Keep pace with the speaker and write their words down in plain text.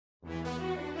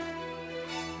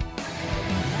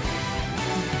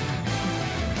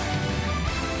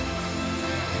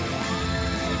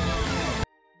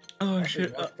Oh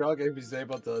shit! Strong if he's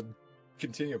able to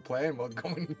continue playing while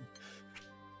going.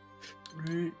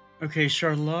 Right. Okay,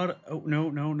 Charlotte. Oh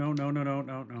no.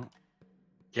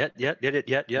 Yeah.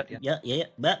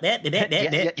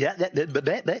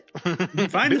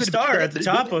 Find the star at the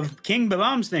top of King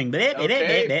Babam's thing.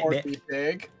 Okay, Porky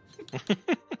Pig.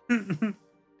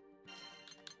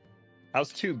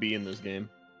 How's 2B in this game?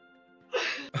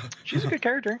 She's a good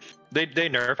character. They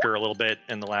nerfed her a little bit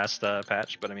in the last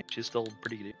patch, but I mean she's still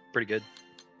pretty good.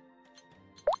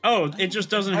 Oh, it just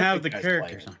doesn't have the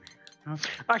characters on here. Okay.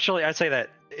 Actually, I'd say that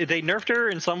they nerfed her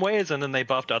in some ways, and then they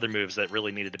buffed other moves that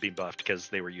really needed to be buffed because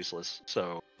they were useless.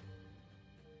 So,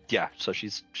 yeah, so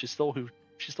she's still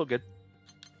good.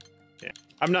 Yeah,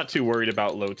 I'm not too worried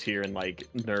about low tier and like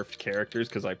nerfed characters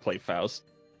because I play Faust.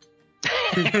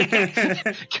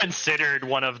 Considered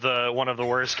one of the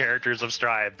worst characters of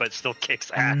Strive, but still kicks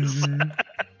ass.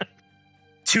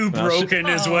 Too broken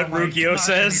is what Rukio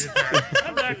says.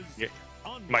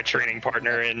 My training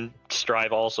partner in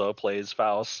Strive also plays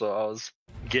Faust, so I was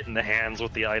getting the hands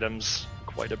with the items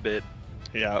quite a bit.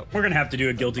 Yeah, we're gonna have to do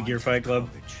a Guilty Gear Fight Club.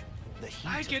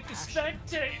 I get to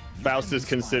spectate. Faust is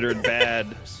considered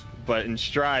bad, but in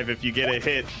Strive, if you get a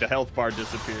hit, the health bar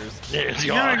disappears. You're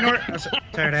ignore it. I'm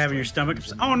tired of having your stomach.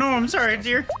 Oh no, I'm sorry,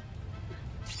 dear.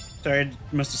 Sorry, I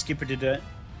must have skipped that.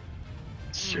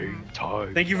 Same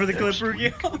time. Thank you for the clip,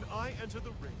 Rukio.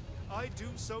 I do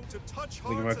so to touch hearts.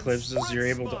 Think about clips is you're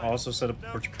able to also set up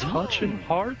portrait. Touching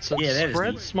hearts and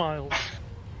spread smiles.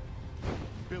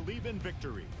 Believe in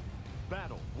victory.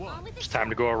 Battle one. It's time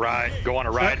to go on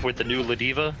a ride with the new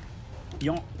Ladiva.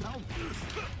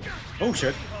 Oh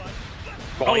shit.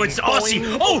 Boing, oh, it's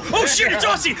Aussie. Oh shit, it's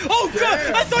Aussie. Oh god,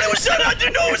 I thought it was Senna. I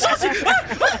didn't know it was Aussie.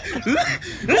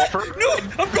 No,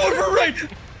 I'm going for a ride.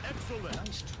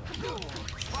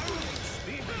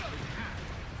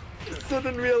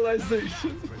 Sudden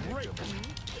realization.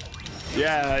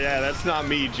 Yeah, that's not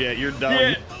me, Jet. You're dumb.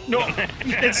 Yeah, no,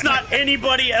 it's not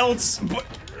anybody else. But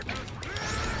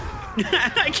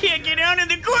I can't get out of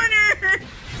the corner.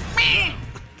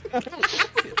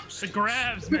 The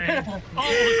grabs, man. All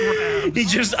the grabs. He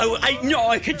just,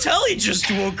 I could tell he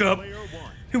just woke up.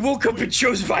 He woke up and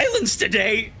chose violence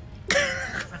today.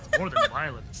 That's more than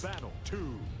violence. Battle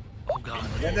two. Oh god.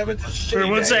 For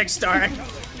 1 sec, Star.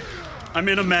 I'm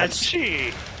in a match.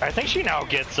 I think she now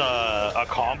gets a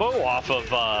combo off of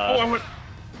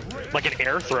like an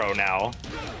air throw now.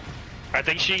 I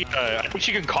think she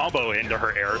can combo into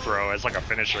her air throw as like a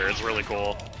finisher. It's really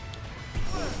cool.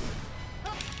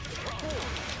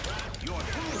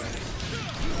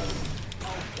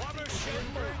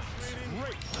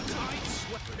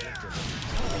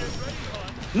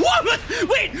 What?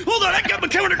 Wait, hold on, I got my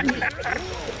counter.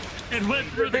 It went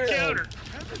through the counter.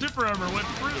 Zipper armor went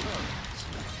through.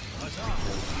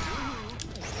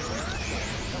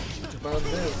 But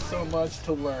there's so much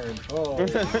to learn. Oh.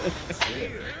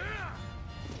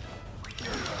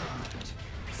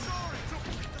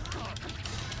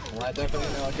 Well, I definitely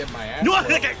know I'll get my ass.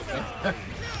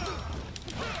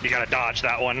 You gotta dodge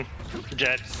that one,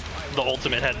 Jet. The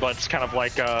ultimate headbutt's kind of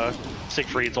like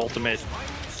Siegfried's ultimate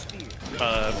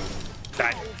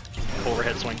back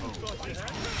overhead swing.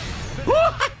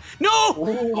 No!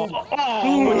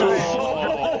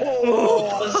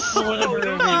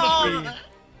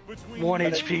 One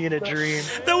HP in a dream.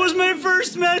 That was my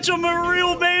first match on my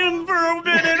real band for a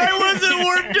minute. I wasn't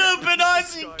warmed up and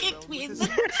Aussie kicked me in the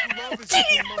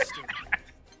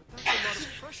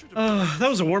that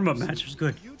was a warm-up match. It was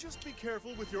good. You just be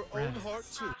careful with your own heart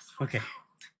too. Okay.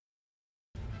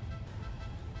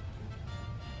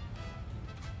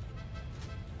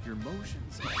 Your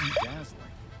motions are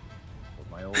dazzling. With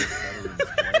my old veteran's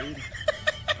blade,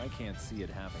 I can't see it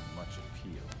having much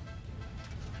appeal.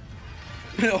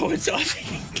 Oh, it's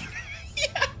Aussie.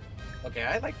 Yeah. Okay,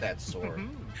 I like that sword.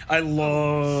 I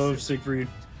love Siegfried.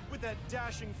 With that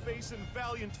dashing face and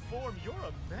valiant form, you're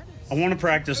a menace. I want to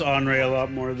practice Andre a lot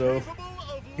more, though.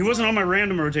 He wasn't on my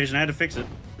random rotation. I had to fix it.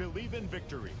 Believe in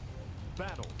victory.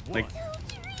 Battle one. Like,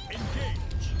 engage.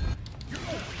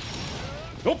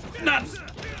 nope, not.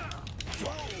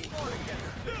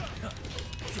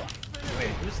 Wait,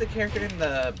 who's the character in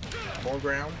the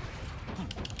foreground?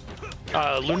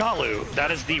 Lunalu.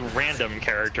 That is the random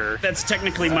character. That's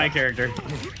technically my character.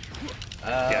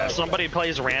 Yeah, if somebody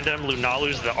plays random,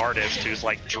 Lunalu's the artist who's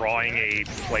like drawing a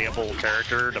playable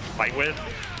character to fight with.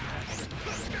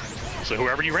 So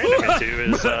whoever you random into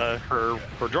is her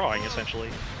drawing, essentially.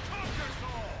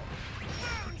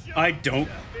 I don't.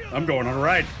 I'm going on a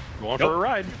ride. Going for a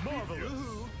ride.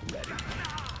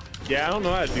 Yeah, I don't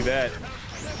know how to do that.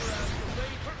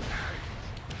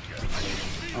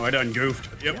 Oh, I done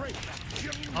goofed. Yep.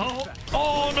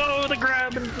 Oh no, the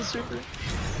grab and the super.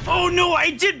 Oh no,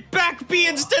 I did back B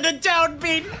instead of down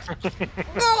B.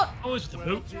 Oh, it's the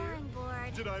boot.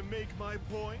 Did I make my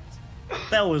point?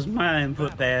 That was my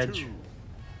input badge.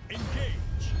 Engage.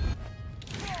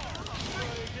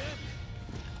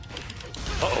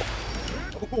 Uh-oh.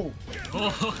 Oh,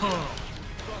 Oh,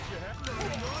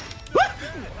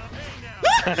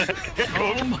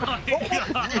 oh my god.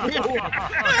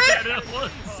 That it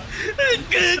was.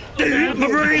 My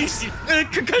brains,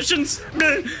 concussions.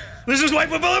 This is why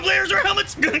football players wear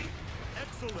helmets.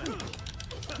 Excellent.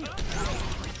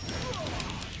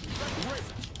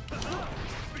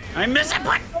 I miss it,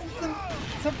 but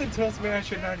something tells me I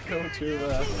should not go to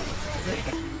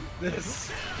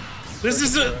this this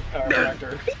is a.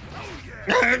 chiropractor.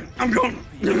 I'm going.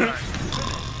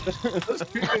 Those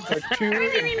treatments are too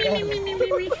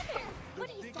involved.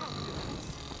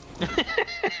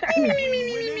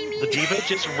 The diva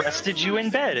just rested you in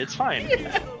bed. It's fine.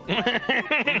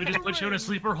 We just put you in a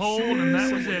sleeper hold, and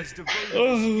that was it.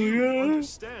 Oh yeah.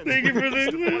 Thank you for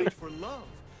this. For love.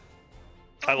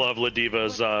 I love La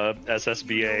Diva's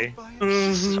SSBA.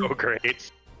 So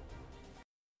great.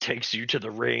 Takes you to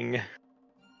the ring.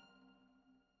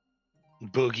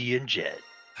 Boogie and Jet.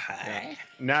 Hi.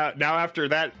 Now after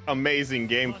that amazing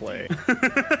gameplay,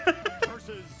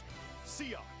 Versus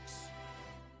Seahawks.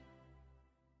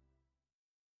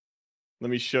 let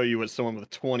me show you what someone with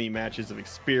 20 matches of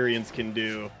experience can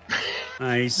do.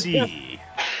 I see.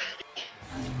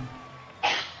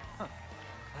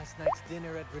 Last night's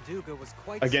dinner at Verdugo was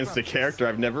quite Against a scrumptious. character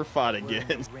I've never fought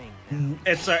against.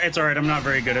 It's all right. I'm not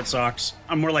very good at socks.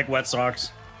 I'm more like wet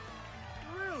socks.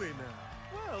 Really now?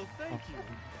 Well, thank you.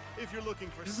 If you're looking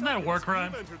for Isn't that a war science,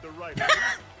 crime? you've entered the right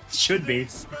Should be.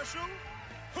 special.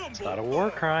 It's not a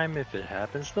war crime if it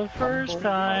happens the first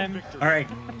time. All right,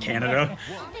 Canada.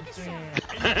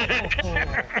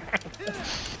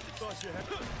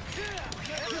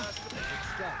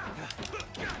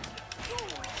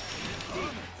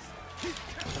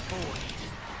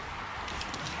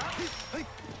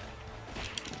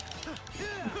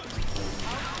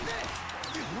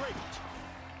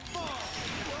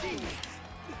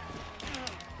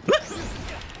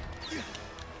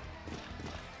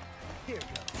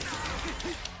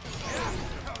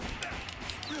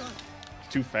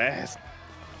 Too fast.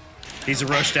 He's a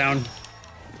rush down.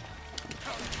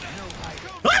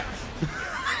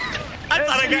 I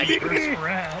thought I got you. First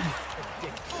grab.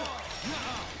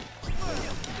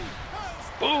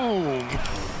 Boom!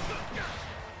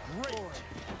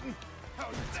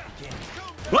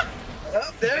 What?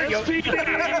 Oh, there you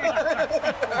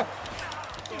go.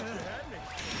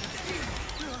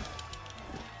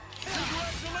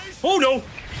 Oh no!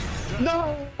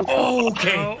 No. Oh,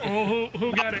 okay. Oh,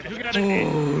 who got it? Who got it?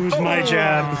 Oh, it was my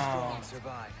jab.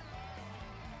 Survive.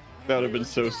 That would have been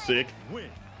so sick. Win.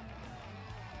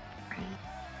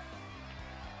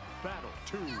 Battle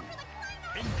 2.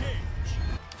 Engage.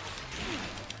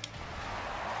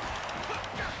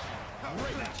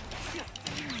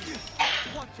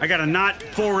 I got a not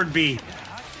forward B.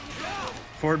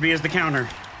 Forward B is the counter.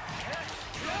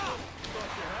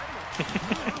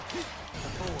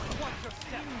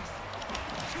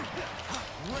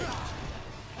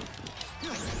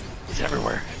 It's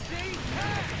everywhere.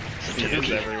 It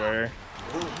is everywhere.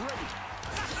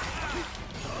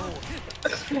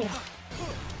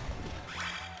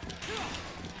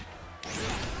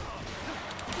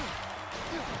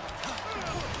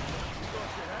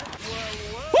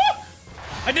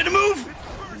 I did a move.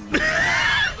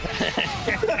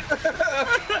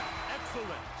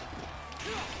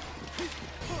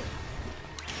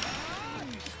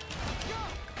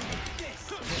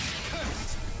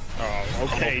 Oh,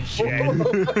 okay, Jen.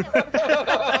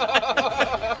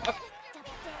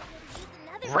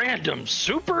 Random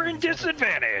super and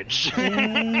disadvantage.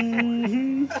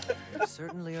 You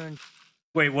certainly earned.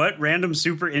 Wait, what? Random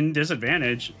super in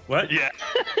disadvantage. What? Yeah.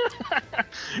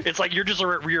 It's like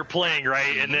you're playing,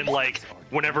 right? And then like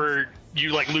whenever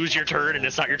you like lose your turn and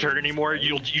it's not your turn anymore,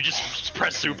 you just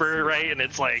press super, right? And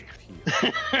it's like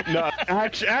No,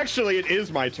 actually, it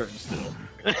is my turn still.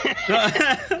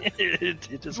 it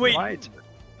just Wait. might.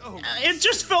 It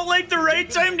just felt like the right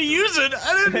time to use it.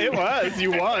 I didn't. It was.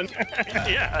 You won.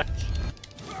 Yeah.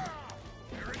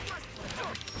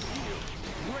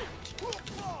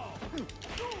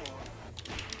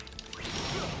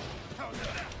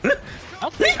 I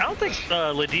don't think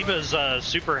La Diva's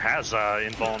super has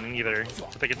invuln either. I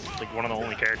think it's like one of the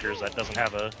only characters that doesn't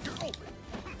have a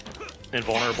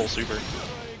invulnerable super.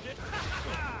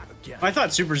 I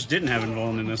thought supers didn't have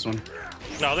invuln in this one.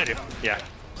 No, they do. Yeah.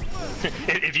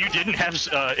 If you didn't have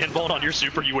invuln on your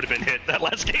super, you would have been hit that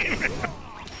last game.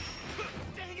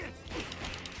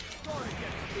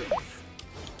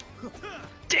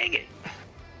 Dang it!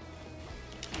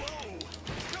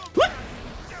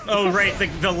 Oh, right.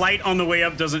 The light on the way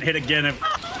up doesn't hit again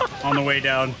on the way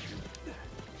down.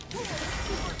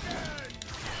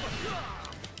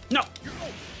 No.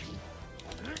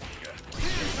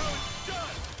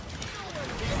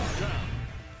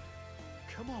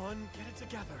 Come on, get it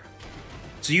together.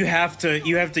 So you have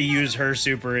to use her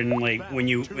super in like when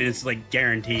it's like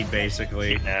guaranteed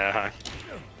basically. Yeah.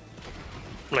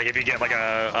 Like if you get like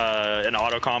an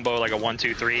auto combo, like a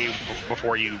 1-2-3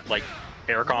 before you like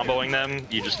air comboing them,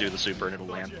 you just do the super and it'll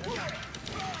land.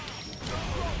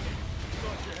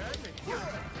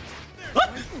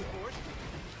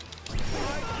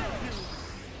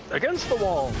 Against the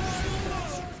wall.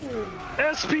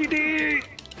 SPD.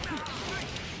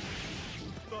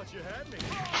 Thought you had me.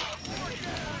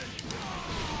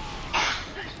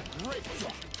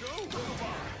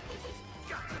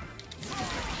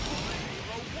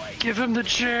 Give him the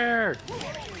chair.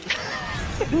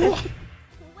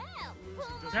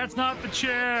 That's not the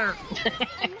chair.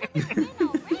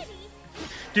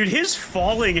 Dude, his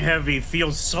falling heavy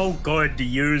feels so good to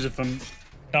use if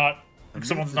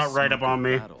someone's not right up on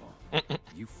me.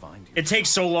 You find It takes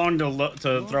so long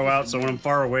to throw out, so when I'm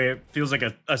far away, it feels like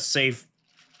a safe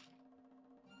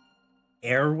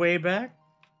airway back?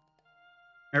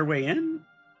 Airway in?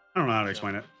 I don't know how to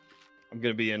explain it. I'm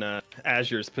gonna be in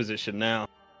Azure's position now.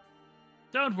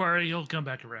 Don't worry, he'll come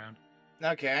back around.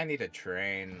 Okay, I need a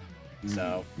train.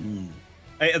 So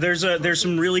Hey, there's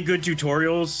some really good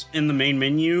tutorials in the main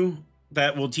menu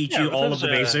that will teach you all of the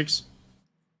basics.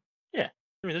 Yeah,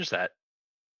 I mean, there's that.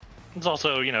 There's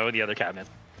also, you know, the other cabinets.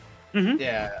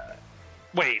 yeah.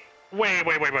 Wait. Am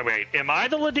I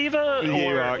the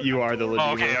Ladiva? You are the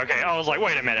Ladiva. Oh, okay. I was like,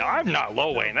 wait a minute. I'm not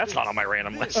low Wayne. That's not on my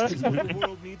random list. The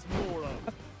world needs more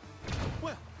of.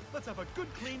 Well, let's have a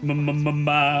good clean.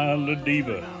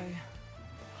 Ladiva.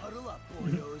 Huddle up,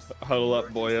 boyos. Huddle up,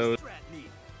 boyos.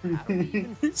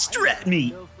 Strat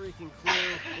meat. No freaking clue.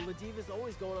 Well, Ladiva's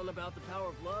always going on about the power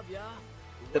of love, yeah?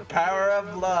 The power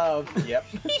of love. Yep.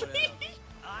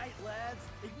 Alright, lads.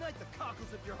 Ignite the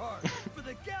cockles of your heart for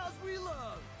the gals we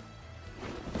love.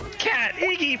 Cat,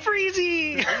 Iggy,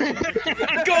 Freezy!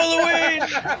 Go away!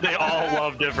 They all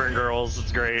love different girls.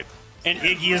 It's great. And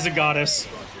Iggy is a goddess.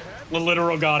 The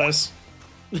literal goddess.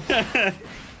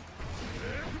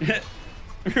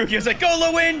 Ruki's like, go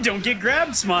Lewin, don't get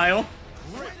grabbed, smile.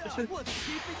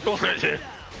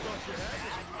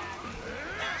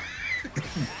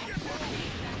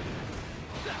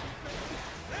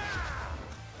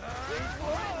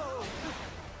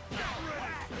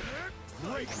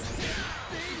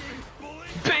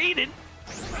 Baited!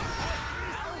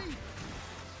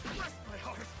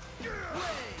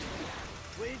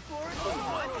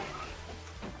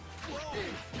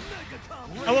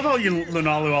 I love how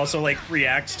Lunalu also like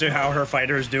reacts to how her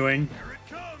fighter is doing.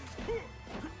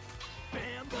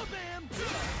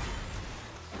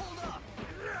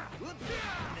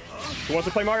 Who wants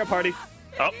to play Mario Party?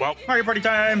 Oh, well. Mario Party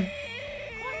time!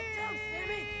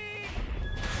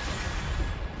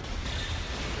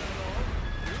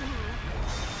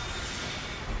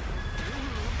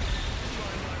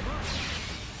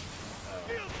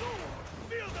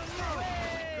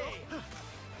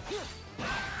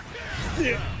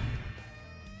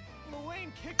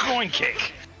 Coin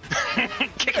kick.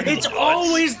 It's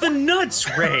always the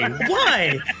nuts, Ray.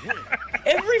 Why?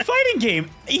 Every fighting game,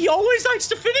 he always likes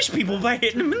to finish people by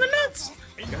hitting them in the nuts.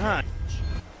 God.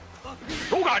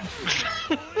 Oh god.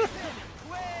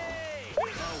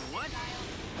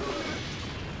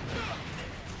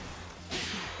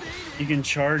 You can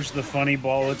charge the funny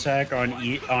ball attack on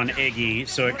Iggy,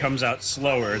 so it comes out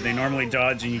slower. They normally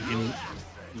dodge, and you can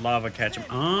lava catch them.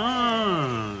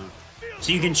 Ah.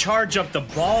 So you can charge up the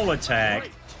ball attack.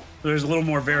 So there's a little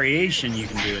more variation you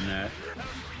can do in that.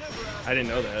 I didn't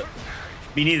know that.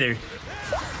 Me neither.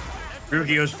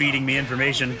 Rukio's feeding me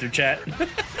information through chat.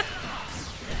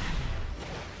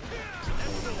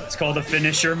 It's called a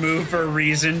finisher move for a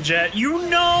reason, Jet. You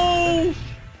know!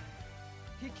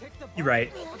 You're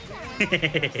right. Did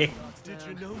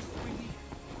you know, sweetie?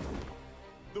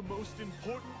 The most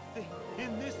important thing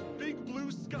in this big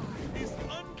blue sky is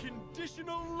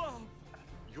unconditional love.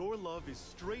 Your love is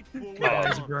straightforward.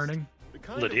 It's burning. The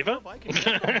kind of Ladiva? love I can give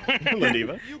you.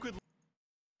 Ladiva. You could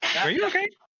Are you okay?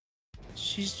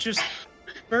 She's just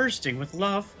bursting with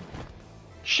love.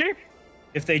 Sheep.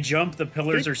 If they jump, the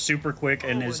pillars are super quick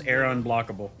and is air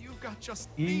unblockable. You've got just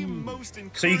the most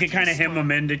So you can kind of hem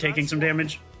them into encouraging taking some smile.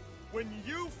 damage. When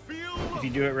you feel if you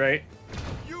do it right.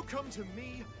 You come to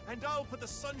me, and I'll put the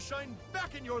sunshine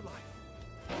back in your life.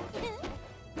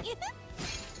 You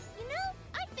know,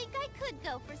 I think I could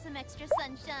go for some extra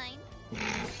sunshine.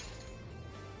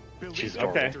 She's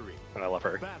okay. adorable, and I love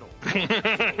her.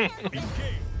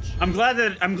 I'm glad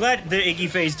the Iggy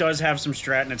face does have some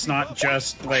strat, and it's not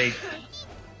just like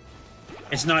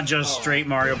straight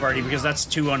Mario Party, because that's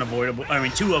too unavoidable. I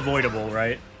mean, too avoidable,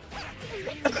 right?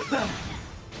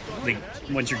 Like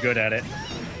once you're good at it.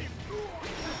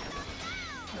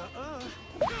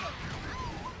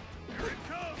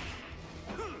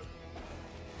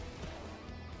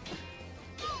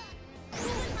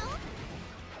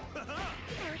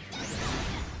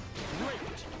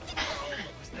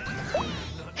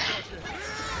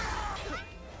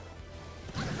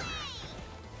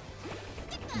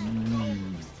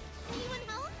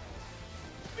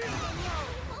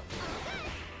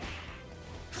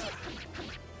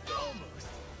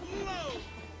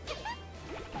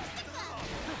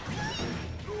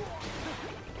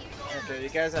 Okay, you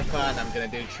guys have fun. I'm gonna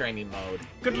do training mode.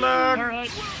 Good luck. All right.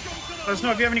 Let us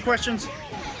know if you have any questions.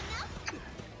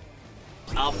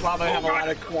 I'll probably have a lot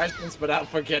of questions, but I'll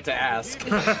forget to ask.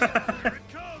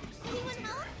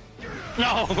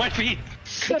 No, my feet.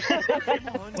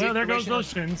 Well, there goes those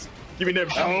shins. Give me them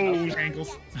toes.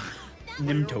 Ankles.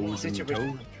 Them toes and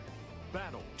toes.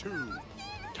 Battle 2.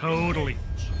 Totally.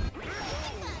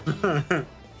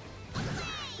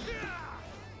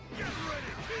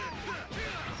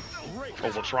 Oh,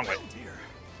 what's wrong with it?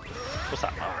 What's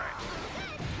that? All right.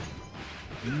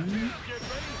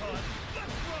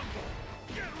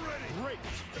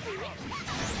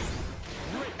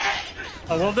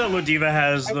 I love that Lodiva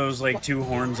has those like two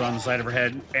horns on the side of her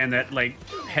head, and that like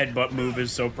headbutt move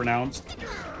is so pronounced.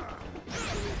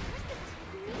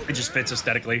 It just fits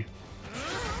aesthetically.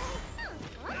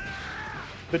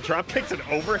 The drop kick's an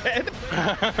overhead?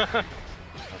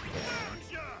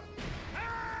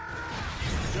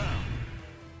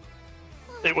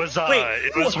 It was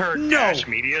her no. dash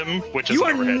medium, which is You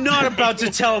are overhead. not about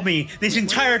to tell me this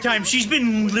entire time she's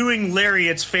been doing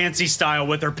Lariat's fancy style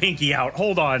with her pinky out.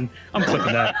 Hold on. I'm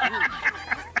clipping that.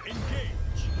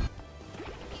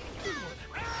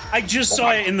 I just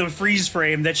saw it in the freeze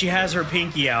frame that she has her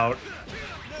pinky out.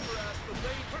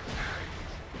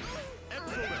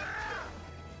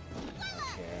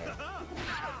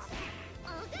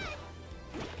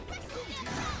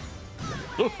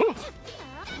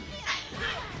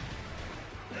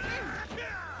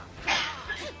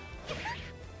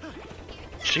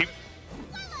 Sheep.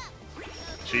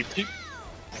 Sheep. Sheep.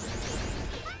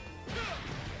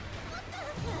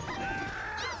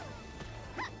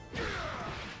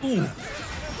 Ooh.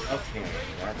 Okay,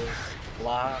 that is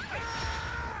block.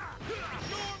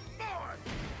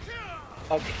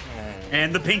 Okay.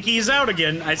 And the pinky is out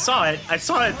again. I saw it. I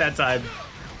saw it that time.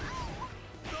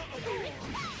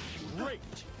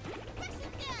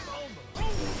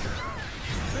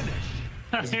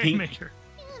 Is pink- Haymaker.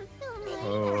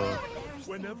 Oh.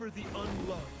 Whenever the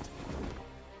unloved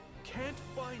can't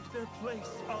find their place,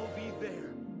 I'll be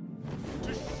there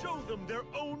to show them their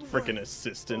own Frickin' way.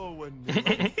 assistant. Oh, and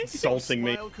Insulting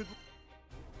me.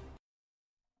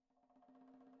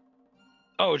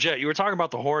 Oh, Jet, you were talking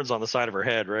about the horns on the side of her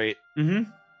head, right? Mm-hmm.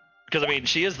 Because I mean,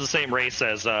 she is the same race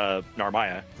as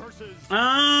Narmaya.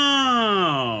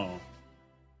 Oh.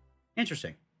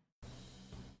 Interesting.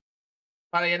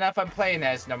 Funny enough, I'm playing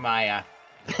as Namaya.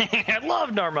 I love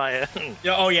Narmaya.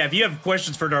 Yeah, oh yeah, if you have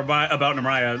questions for about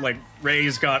Narmaya, like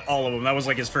Ray's got all of them. That was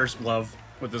like his first love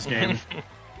with this game.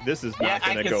 This is not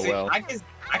gonna go well. I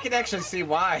can actually see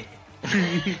why.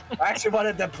 I actually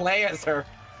wanted to play as her.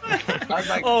 I was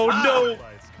like, Oh no,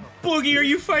 Boogie, are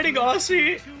you fighting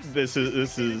Aussie? This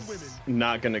is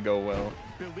not gonna go well.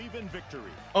 Believe in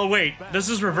victory. Oh wait, this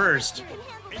is reversed.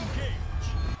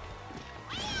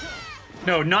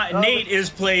 No, not Nate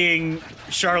is playing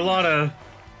Charlotta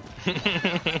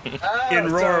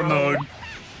in roar mode.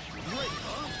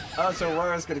 Oh, so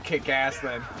Laura's gonna kick ass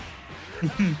then.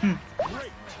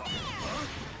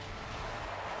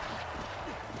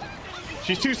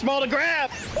 She's too small to grab.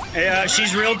 Yeah,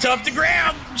 she's real tough to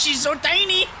grab. She's so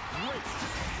tiny.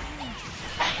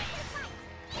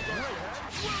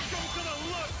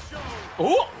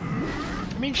 Oh!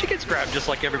 I mean, she gets grabbed just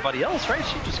like everybody else, right?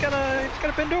 She just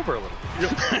gotta bend over a little.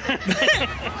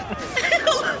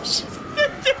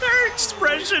 Her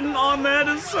expression on that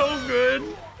is so good.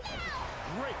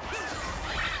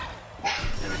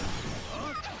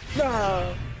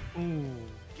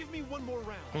 Give me one more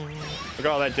round. Look at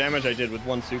all that damage I did with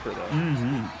one super though.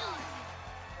 Mm-hmm.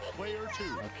 Player 2.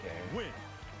 Okay. Win.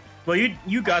 Well,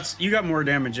 you got more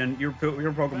damage in. You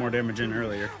poking more damage in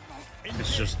earlier.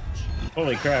 It's just,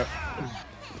 holy crap.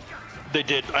 They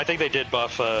did. I think they did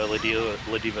buff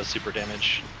Ladiva's super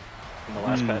damage in the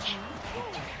last patch.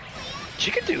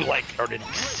 She could do like an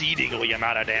exceedingly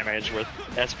amount of damage with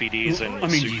SPDs and I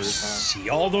mean, supers. you see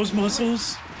all those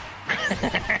muscles?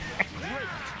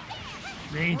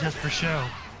 They ain't just for show.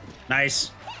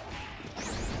 Nice.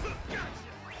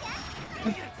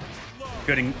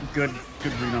 Good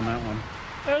read on that one.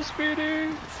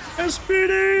 SPD.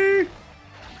 SPD.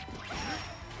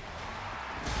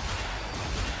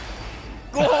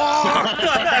 Oh,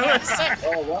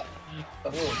 what?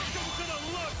 Oh.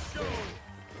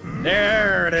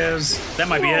 There it is. That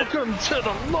might be it. Welcome to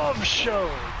the love show.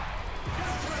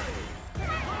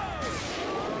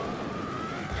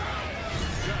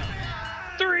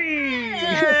 Three.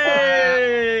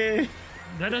 Yay!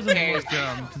 That doesn't look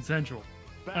consensual.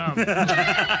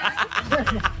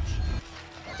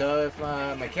 So if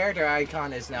my character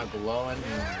icon is now glowing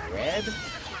red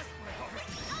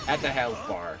at the health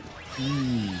bar,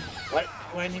 what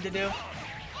do I need to do?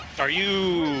 Are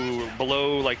you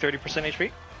below like 30%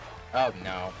 HP? Oh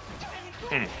no.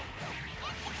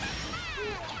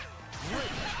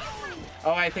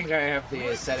 Oh, I think I have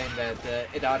the setting that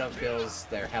it auto-fills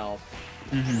their health.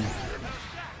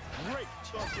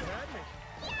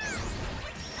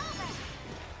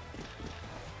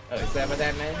 Oh, is that what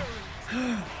that meant?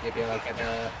 Give you like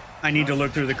a... I need to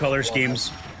look through the color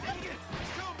schemes.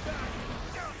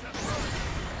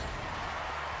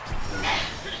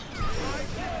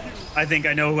 I think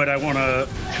I know what I want to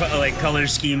like color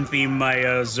scheme theme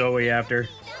my Zoe after.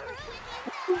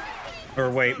 Or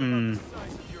wait,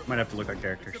 might have to look at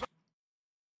characters.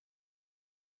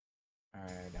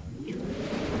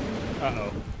 Uh-oh.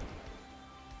 I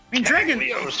mean,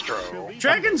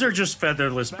 dragons are just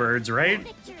featherless birds, right?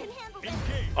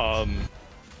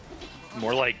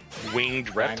 More like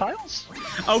winged reptiles?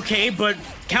 Okay, but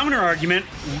counter argument.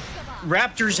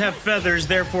 Raptors have feathers,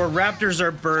 therefore raptors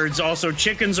are birds. Also,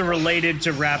 chickens are related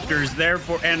to raptors,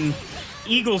 therefore, and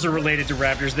eagles are related to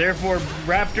raptors. Therefore,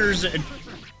 raptors,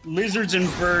 lizards, and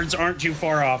birds aren't too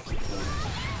far off,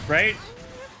 right?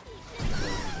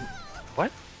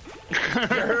 What?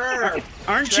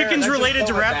 Aren't chickens related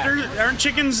to raptors? Aren't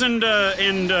chickens and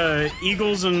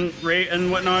eagles and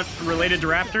whatnot related to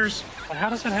raptors?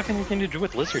 How does that have anything to do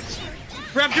with lizards?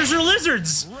 Raptors are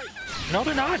lizards. No,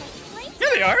 they're not. Yeah,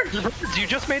 they are. You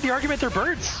just made the argument they're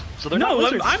birds, so they're no, not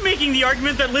lizards. I'm making the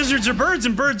argument that lizards are birds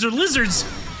and birds are lizards.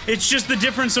 It's just the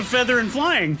difference of feather and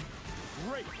flying.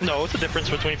 No, it's the difference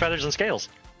between feathers and scales.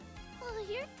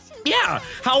 Yeah,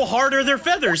 how hard are their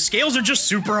feathers? Scales are just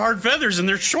super hard feathers and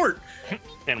they're short.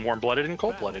 And warm-blooded and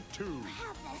cold-blooded.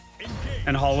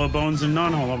 And hollow bones and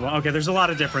non-hollow bones. Okay, there's a lot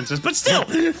of differences, but still.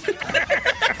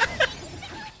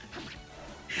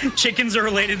 Chickens are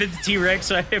related to the T-Rex,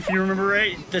 if you remember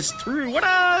right. That's true. What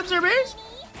up, Zerbies?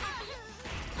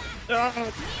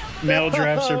 Male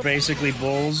giraffes are basically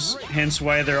bulls, hence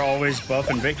why they're always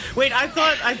buff and big. Wait, I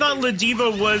thought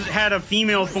Ladiva had a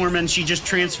female form and she just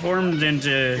transformed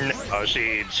into. Oh,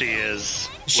 she is.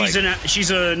 She's like,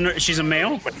 she's a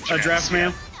male, a draft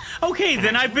male. Okay,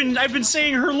 then I've been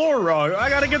saying her lore wrong. I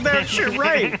gotta get that shit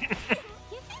right.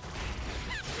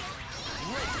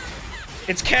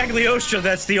 It's Cagliostro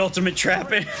that's the ultimate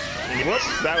trapping.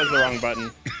 Whoops, that was the wrong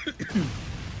button.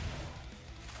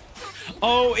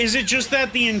 Oh, is it just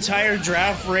that the entire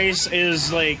draft race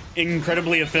is, like,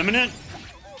 incredibly effeminate?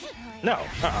 No.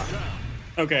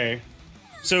 Okay.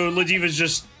 So Ladiva's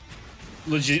just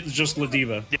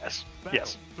Ladiva. Yes.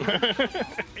 Yes.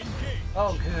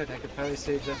 Oh, good. I could probably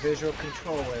see the visual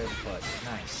control input.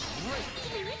 Nice.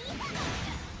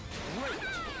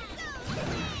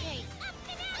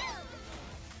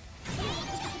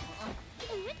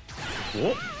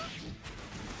 Whoop.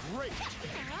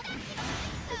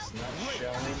 It's not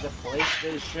showing the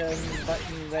PlayStation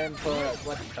button then for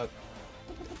what? Oh,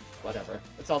 whatever.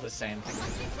 It's all the same.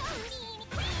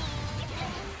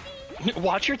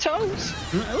 Watch your toes.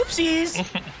 Oopsies.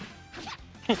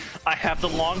 I have the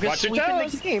longest Watch your sweep in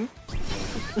toes. the game.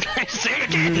 Say it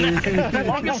again. The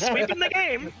longest sweep in the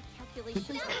game.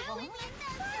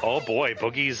 Oh boy,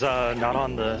 Boogie's not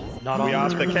on the We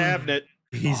off the cabinet.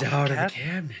 He's out of the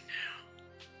cabinet now.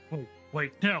 Oh,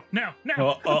 wait, no.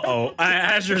 Uh-oh.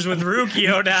 Azur's with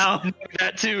Rukio now.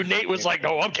 That too. Nate was like,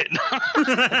 "No, I'm kidding."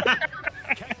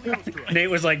 Nate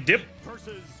was like, dip.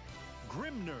 Versus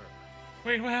Grimner.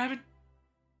 Wait, what happened?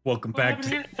 Welcome What back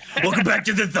happened to welcome back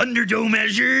to the Thunderdome,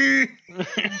 Azure. I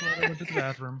went to the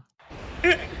bathroom.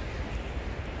 Grandmother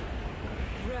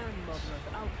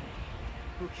of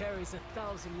alchemy. who carries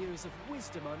 1,000 years of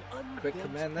wisdom on Quick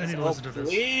unbent. command. I need to Oh, listen to this.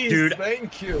 please, Dude.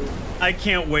 thank you. I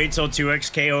can't wait till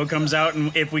 2XKO comes out,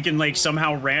 and if we can like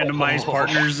somehow randomize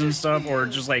partners and stuff, or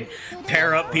just like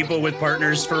pair up people with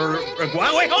partners for a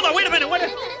while. Wait, hold on, wait a minute. What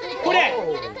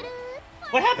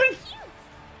happened?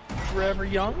 Forever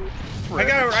young. I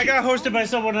got hosted by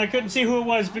someone and I couldn't see who it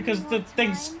was because the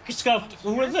thing scuffed.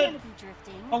 Who was it?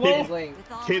 Hello?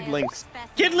 Kid Links.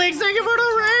 Kid Links, thank you for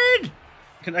the raid!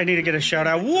 I need to get a shout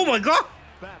out. Oh my god!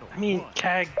 I mean,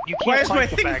 Kag, you Why can't is my fight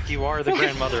the thing- fact you are the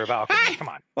grandmother of alchemy. Hi! Come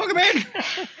on. Welcome in!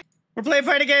 We're playing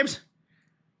fighting games.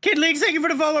 Kid Links, thank you for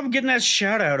the follow. I'm getting that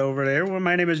shout out over there. Well,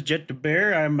 my name is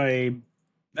jetdabear. I'm a...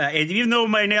 even though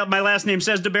my last name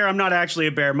says DeBear, I'm not actually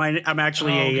a bear. I'm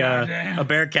actually a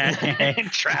bear cat.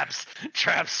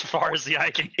 traps far as the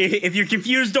eye can. If you're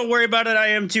confused, don't worry about it. I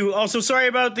am too. Also, sorry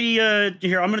about the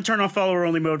here. I'm gonna turn off follower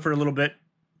only mode for a little bit.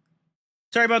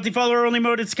 Sorry about the follower only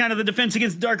mode. It's kind of the defense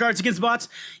against dark arts against bots.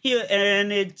 Yeah,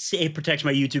 and it protects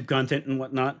my YouTube content and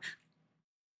whatnot.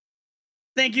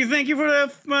 Thank you for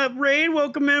the raid.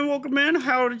 Welcome in.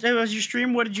 How was your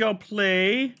stream? What did y'all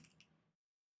play?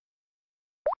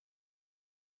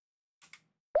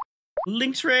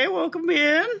 Links Ray, welcome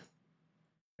in.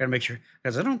 Gotta make sure,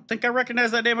 because I don't think I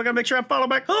recognize that name. I gotta make sure I follow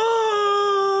back.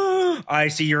 Oh, I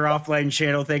see your offline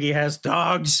channel thingy has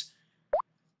dogs.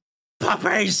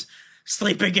 Puppies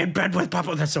sleeping in bed with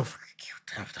puppies. That's so freaking cute.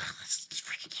 That's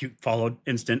freaking cute. Followed,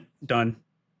 instant, done.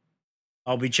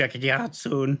 I'll be checking you out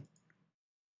soon.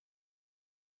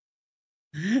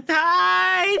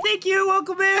 Hi, thank you.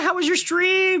 Welcome in. How was your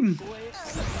stream?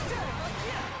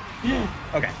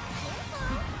 Okay.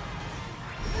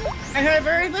 I have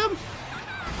them.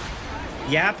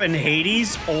 Yap and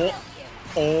Hades.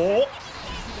 Oh.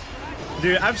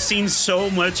 Dude, I've seen so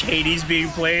much Hades being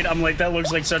played. I'm like, that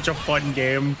looks like such a fun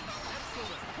game.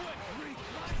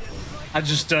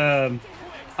 I'm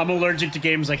allergic to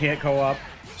games I can't co-op.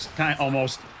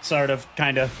 Almost, sort of,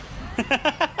 kind of.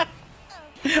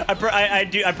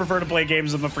 I prefer to play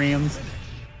games with my friends.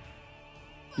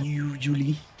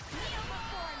 Usually.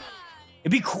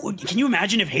 It'd be cool. Can you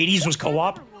imagine if Hades was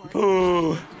co-op?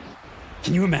 Oh.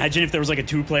 Can you imagine if there was like a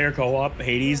 2-player co-op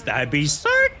Hades? That'd be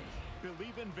sick.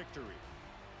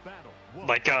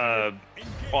 Like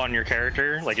on your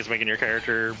character, like it's making your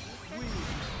character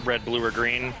red, blue, or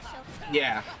green.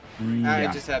 Yeah. Yeah.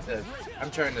 I just have to. I'm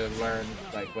trying to learn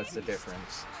like what's the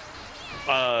difference.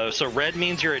 So red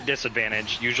means you're at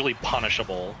disadvantage, usually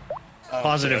punishable.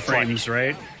 Positive frames,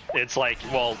 right? It's like,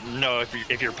 well, no,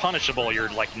 if you're punishable, you're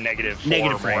like negative 4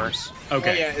 Negative or more. frames.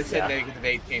 Okay. Oh, yeah, it said negative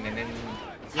 18, and then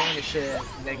greenish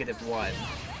negative 1.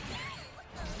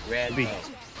 Red.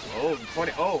 Oh,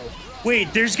 40. Oh.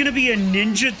 Wait, there's gonna be a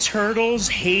Ninja Turtles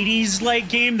Hades-like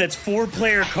game that's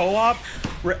 4-player co-op.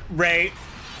 Ray.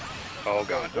 Oh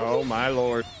god. Oh my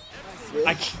lord.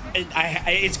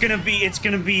 It's gonna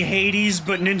be Hades,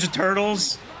 but Ninja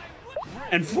Turtles,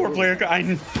 and 4-player. I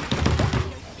need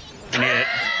it.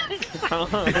 Wow.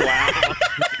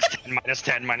 minus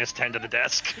 10 to the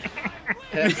desk.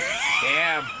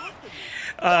 Damn.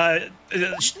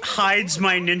 Hides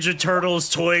my Ninja Turtles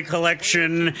toy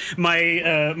collection, my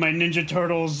Ninja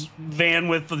Turtles van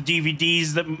with the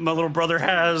DVDs that my little brother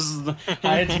has.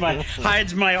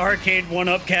 Hides my arcade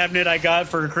 1-up cabinet I got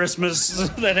for Christmas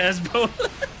that has both.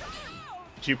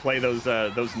 Did you play those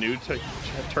new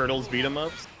Turtles beat 'em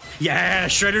ups? Yeah,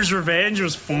 Shredder's Revenge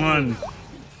was fun.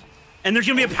 And there's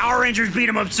gonna be a Power Rangers beat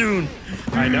 'em up soon.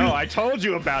 I know, I told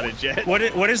you about it, Jet.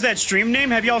 What is that stream name?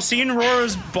 Have y'all seen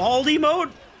Aurora's bald emote?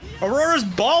 Aurora's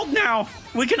bald now.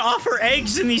 We can offer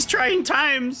eggs in these trying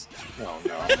times. Oh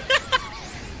no.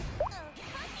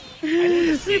 I need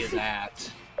to see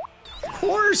that.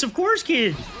 Of course,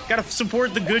 kid. Gotta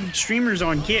support the good streamers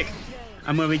on Kick.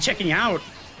 I'm gonna be checking you out.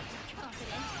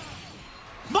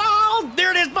 Bald! There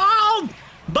it is, bald!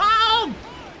 Bald!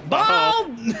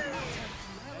 Bald!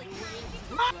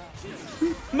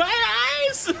 My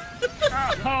eyes!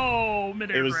 Oh,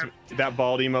 It was that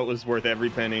bald emote was worth every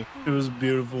penny. It was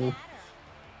beautiful.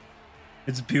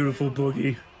 It's beautiful,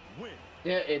 Boogie.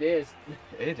 Yeah, it is.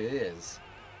 It is.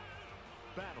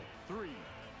 Battle 3.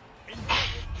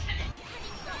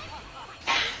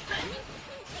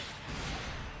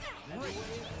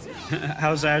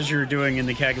 How's Azure doing in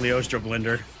the Cagliostro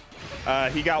blender?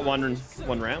 He got one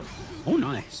round. Oh,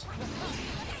 nice.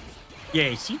 Yeah,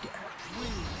 I see that.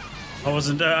 I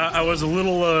wasn't. I was a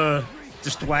little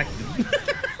distracted.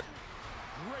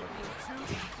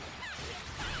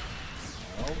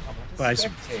 But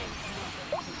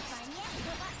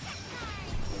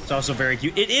it's also very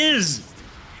cute. It is.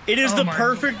 It is the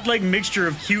perfect like mixture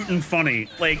of cute and funny.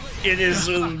 Like it is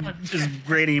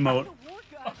great emote.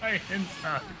 As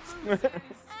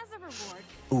a reward.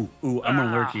 Ooh,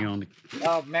 I'm lurking on the.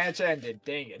 Oh, match ended.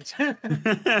 Dang it.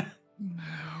 Oh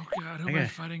God, who am I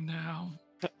fighting now?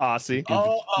 Aussie.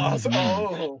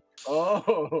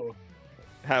 Oh.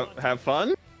 Have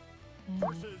fun?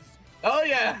 Oh,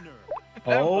 yeah.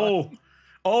 Oh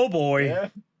boy. Yeah.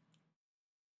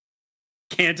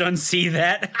 Can't unsee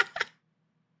that.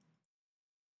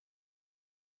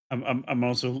 I'm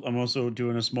also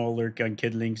doing a small lurk on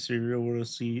Kid Link cereal. We'll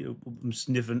see. I'm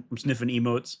sniffing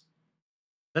emotes.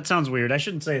 That sounds weird. I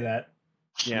shouldn't say that.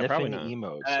 Yeah, probably Sniffing not.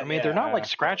 emotes. I mean, they're not like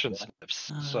scratch and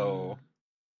sniffs, so.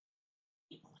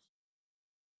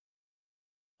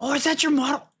 Oh, is that your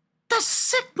model? That's a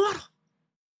sick model.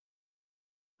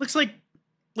 Looks like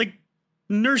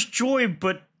Nurse Joy,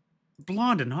 but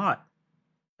blonde and hot.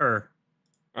 Oh,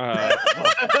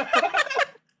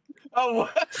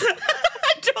 what?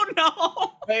 I don't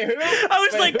know. Wait, who? I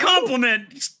was like,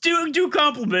 compliment. Do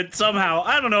compliment somehow.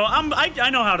 I don't know. I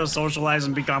know how to socialize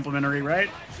and be complimentary, right?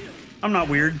 I'm not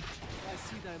weird.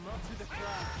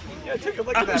 Yeah, take a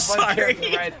look at that fun character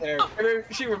right there.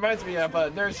 She reminds me of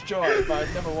Nurse Joy, my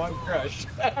 #1 crush.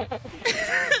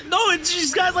 No,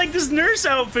 she's got like this nurse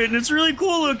outfit, and it's really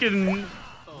cool looking.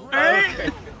 Right?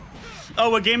 Okay. Oh,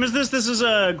 what game is this? This is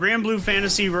a Granblue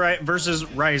Fantasy versus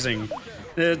Rising.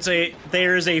 There's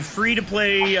a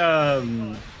free-to-play.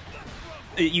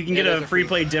 You can get a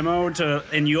free-play demo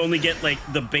and you only get like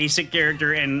the basic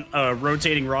character and a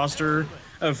rotating roster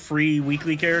of free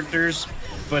weekly characters.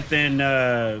 But then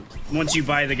once you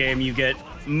buy the game, you get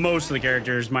most of the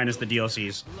characters minus the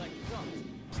DLCs.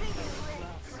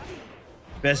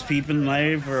 Best peep in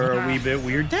life or a wee bit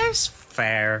weird? That's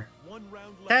fair.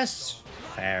 That's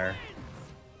fair.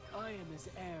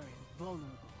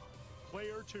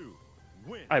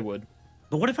 I would.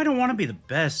 But what if I don't want to be the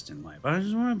best in life? I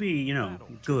just want to be,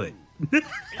 good. I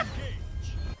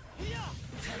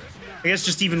guess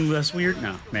just even less weird?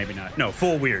 No, maybe not. No,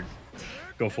 full weird.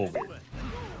 Go full weird.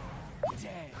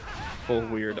 Full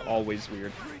weird, always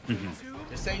weird.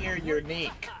 Just say you're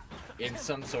unique in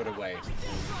some sort of way.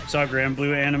 Saw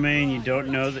Granblue anime and you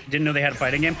didn't know they had a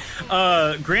fighting game?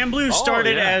 Granblue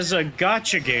started as a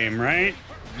gacha game, right?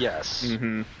 Yes.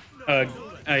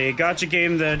 A gacha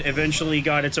game that eventually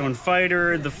got its own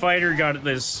fighter. The fighter got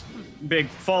this big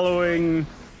following,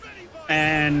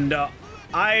 and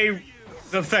I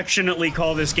affectionately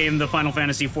call this game the Final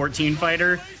Fantasy XIV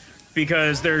fighter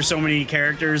because there's so many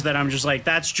characters that I'm just like,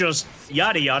 that's just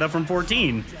yada yada from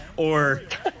 14, or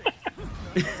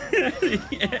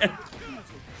yeah.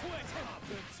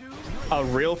 A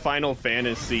real Final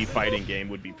Fantasy fighting game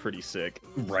would be pretty sick.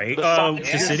 Right?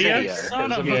 Dissidia?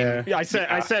 Yeah, I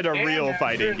said a real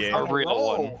fighting game. A real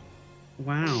one.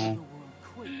 Wow.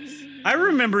 I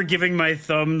remember giving my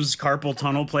thumbs carpal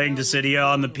tunnel playing Dissidia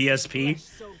on the PSP.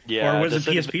 Yeah, or was it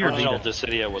PSP or original Vita?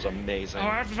 Dissidia was amazing. Oh,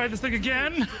 I have to fight this thing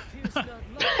again?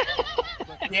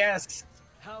 Yes.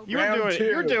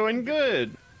 You're doing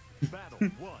good.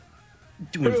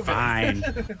 Doing fine.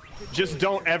 Just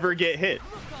don't ever get hit.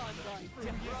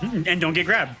 And don't get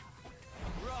grabbed.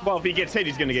 Well, if he gets hit,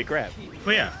 he's gonna get grabbed.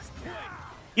 Well, yeah.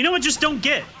 You know what? Just don't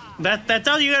get. That's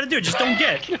all you gotta do. Just don't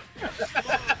get.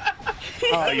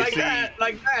 Oh, you like see,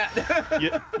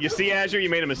 that. you see, Azure,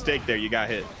 you made a mistake there. You got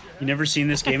hit. You never seen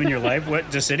this game in your life? What?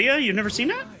 Dissidia? You've never seen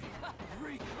that?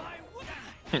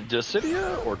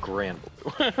 Dissidia or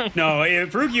Granblue? No,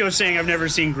 if Rukio's saying I've never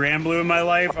seen Granblue in my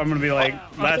life, I'm gonna be like,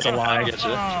 that's a lie.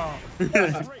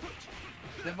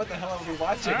 Then what the hell are we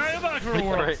watching? I'm back for a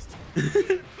while.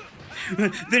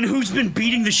 Then who's been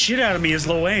beating the shit out of me is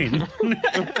Loane. Not too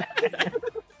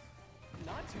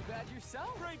bad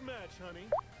yourself. Great match, honey.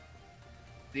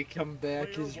 The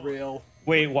comeback is real.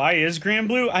 Wait, why is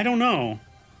Granblue? I don't know.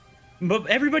 But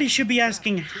everybody should be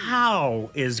asking, how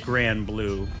is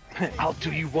Granblue? I'll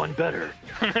do you one better.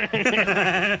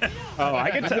 Oh,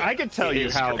 I could tell you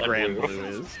how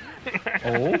Granblue is.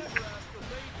 Oh?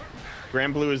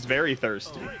 Granblue is very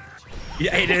thirsty.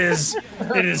 Yeah, it is.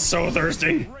 It is so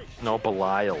thirsty. No,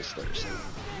 Belial's thirsty.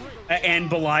 And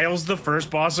Belial's the first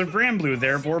boss of Granblue,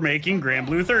 therefore making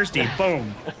Granblue thirsty.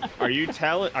 Boom. Are you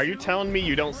telling me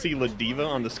you don't see La Diva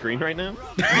on the screen right now?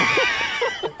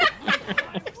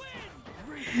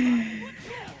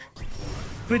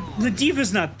 But La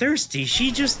Diva's not thirsty. She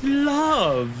just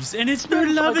loves, and her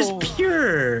love is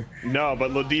pure. No,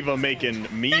 but La Diva making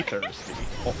me thirsty.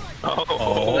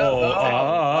 Oh,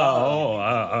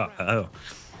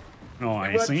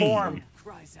 I see. Form.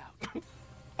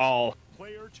 All.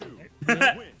 Player 2.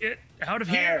 Get out of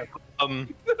here. A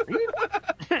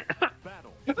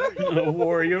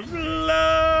warrior of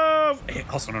love,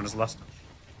 also known as lust.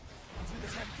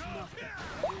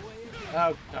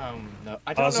 Oh, no.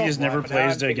 I don't Aussie know has why, never but now I'm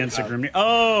played thinking against a about- Grimnir.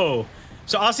 Oh!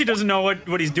 So Aussie doesn't know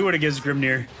what he's doing against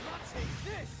Grimnir.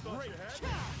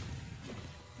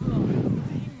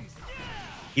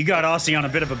 You got Aussie on a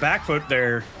bit of a back foot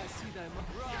there.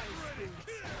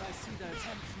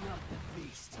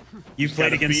 You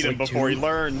played Gotta against beat him like, before he two-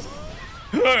 learns.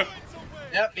 Yep,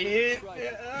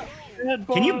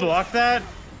 Can you block that?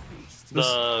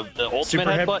 The ultimate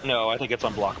Super head- headbutt? No, I think it's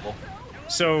unblockable.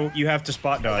 So you have to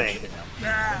spot dodge.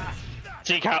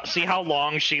 See how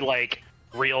long she like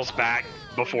reels back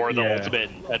before the Yeah. ultimate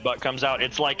headbutt comes out?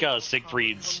 It's like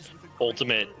Siegfried's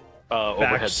ultimate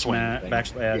overhead swing. Yeah,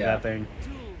 that thing.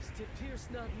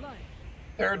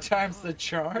 Third time's the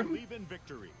charm. Believe in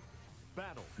victory.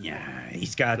 Battle. Yeah,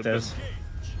 he's got this.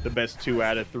 The best 2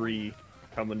 out of 3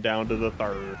 coming down to the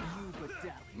third.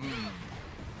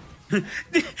 when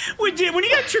you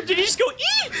got tripped, did he just go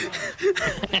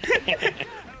ee?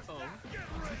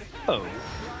 Oh.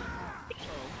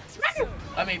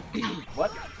 I mean,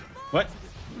 what? What?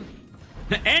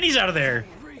 And he's out of there.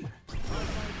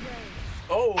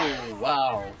 Oh,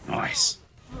 wow. Nice.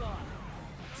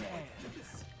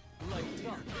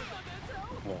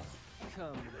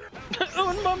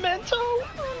 Un momento.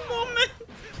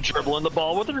 Dribbling the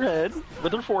ball with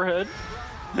her forehead.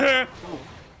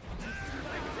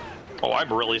 Oh,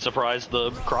 I'm really surprised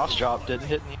the cross chop didn't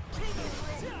hit me.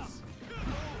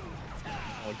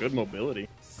 Oh, good mobility.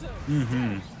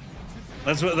 Mm-hmm.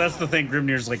 That's the thing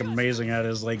Grimnir's like amazing at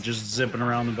is like just zipping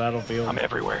around the battlefield. I'm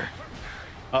everywhere.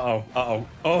 Uh-oh. Oh.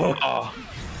 Oh.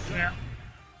 Yeah.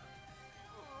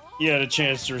 You had a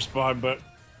chance to respond, but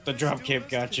the drop kick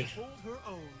got you. Hold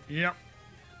her own. Yep.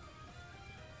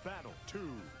 Battle 2.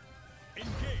 Engage.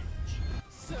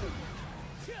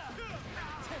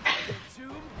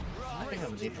 I think I'm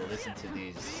gonna need to listen to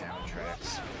these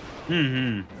soundtracks.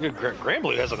 Mm-hmm.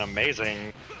 Granblue has an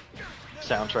amazing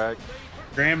soundtrack.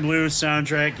 Granblue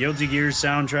soundtrack, Guilty Gear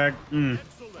soundtrack.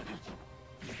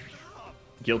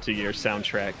 Guilty Gear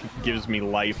soundtrack gives me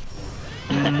life.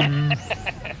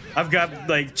 I've got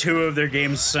like 2 of their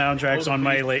games soundtracks on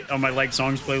my like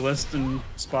songs playlist and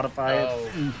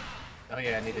Spotify. Oh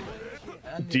yeah, I need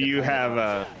to. Do you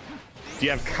have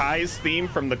Kai's theme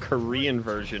from the Korean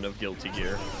version of Guilty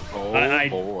Gear? Oh I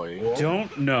boy.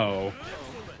 don't know.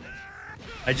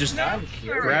 I just I'm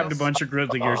curious. grabbed a bunch of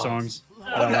Guilty Gear songs.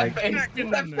 that I That like. face,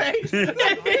 that face.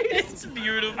 It's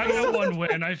beautiful. I got 1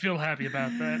 win. I feel happy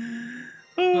about that.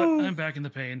 But I'm back in the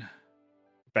pain.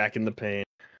 Back in the pain.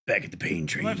 Back at the pain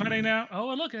What am I fighting now?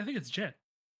 Oh, look, I think it's Jet.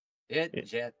 Jet.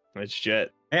 It's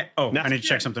Jet. Oh, Now- I need to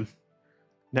check something.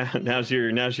 Now's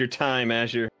your time,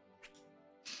 Azure.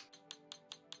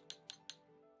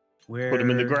 Where? Put him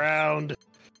in the ground.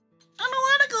 I don't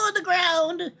want to go in the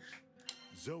ground.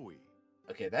 Zoe.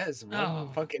 Okay, that is one Oh.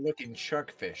 fucking looking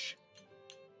sharkfish.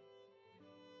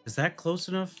 Is that close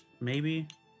enough? Maybe.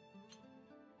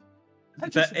 I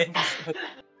just That- noticed-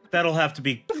 That'll have to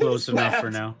be close enough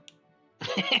for Slapped. now.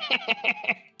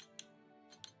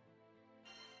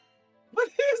 What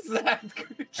is that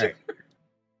creature?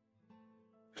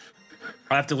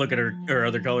 I have to look at her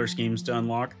other color schemes to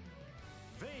unlock.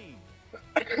 Vayne.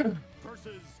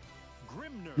 Versus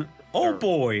Grimnir. Oh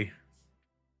boy.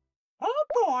 Oh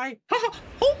boy!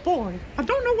 Oh boy. I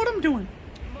don't know what I'm doing.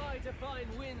 My divine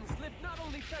winds lift not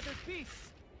only feathered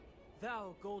beasts.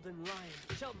 Thou, golden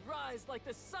lion, shalt rise like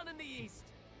the sun in the east.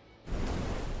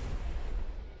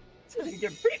 Till you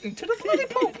get beaten to the bloody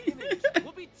pulp. The image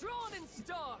will be drawn in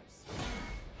stars.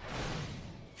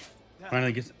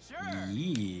 Finally get. Sure.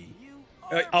 Yee. You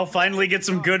are I'll finally get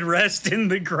some good rest in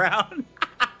the ground.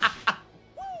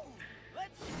 Woo!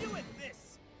 Let's do it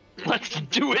this. Let's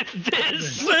do it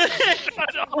this.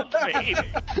 Shut up, babe.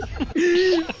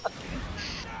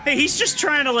 Hey, he's just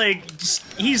trying to like.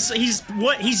 He's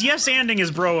yes-anding his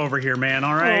bro over here, man.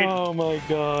 All right. Oh my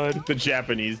god. The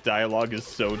Japanese dialogue is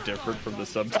so different from the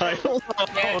subtitles.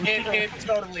 It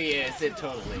totally is. It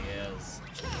totally is.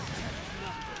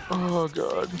 Oh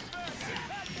god.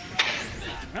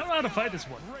 I don't know how to fight this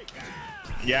one.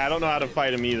 Yeah, I don't know how to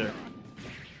fight him either.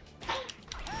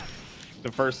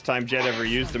 The first time Jet ever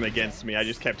used him against me, I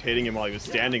just kept hitting him while he was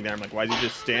standing there. I'm like, why is he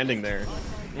just standing there?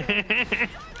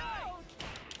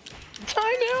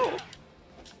 Time out.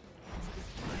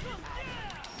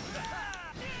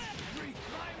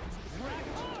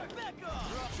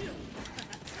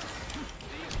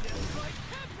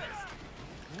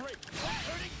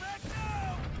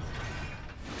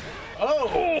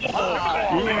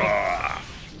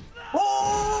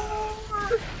 Oh!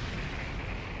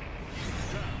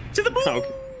 To the moon.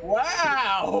 Okay.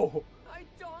 Wow!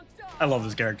 I love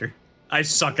this character. I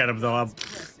suck at him though.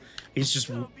 He's just.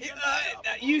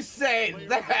 you say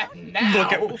that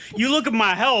now. Look at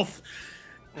my health.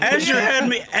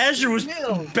 Azure was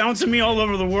bouncing me all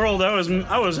over the world. I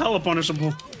was hella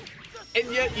punishable. And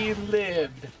yet you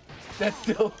lived. That's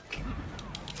still.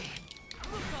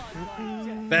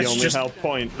 The only health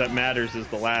point that matters is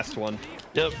the last one.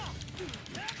 Yep.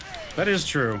 That is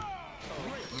true.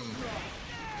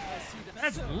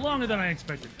 That's longer than I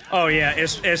expected. Oh yeah,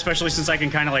 especially since I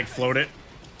can kind of like float it.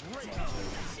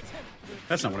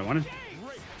 That's not what I wanted.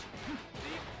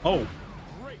 Oh.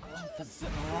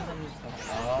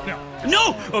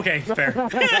 No! Okay, fair.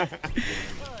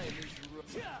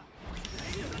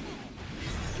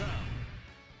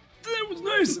 That was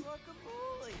nice.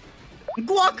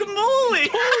 Guacamole!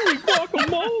 Holy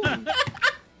guacamole!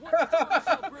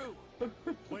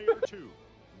 Player 2.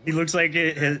 He looks like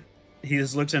he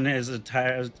just looks in his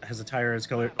attire has a tire as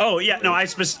color. Oh yeah, no, I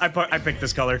picked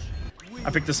this color. I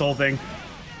picked this whole thing.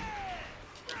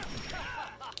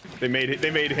 They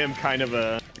made him kind of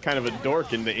a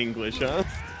dork in the English, huh?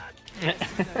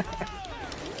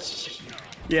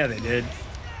 Yeah, they did.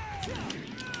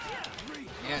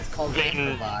 Yeah, it's called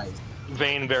improvised.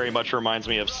 Vayne very much reminds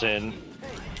me of Sin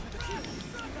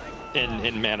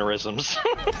in mannerisms.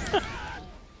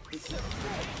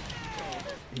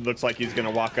 He looks like he's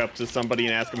gonna walk up to somebody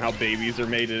and ask him how babies are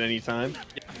made at any time.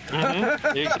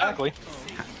 Mm-hmm. Exactly.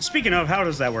 Speaking of, how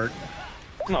does that work?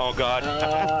 Oh God.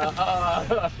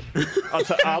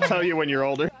 I'll tell you when you're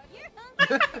older. Heard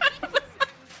you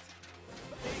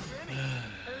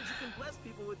can bless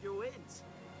people with your wings.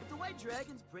 If the white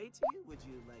dragons pray to you, would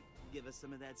you like give us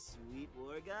some of that sweet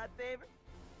war god favor?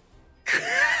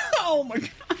 Oh my God.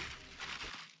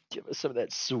 Give us some of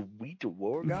that sweet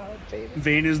war god favor.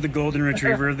 Vayne is the golden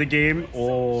retriever of the game.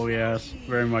 Oh yes,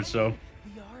 very much so.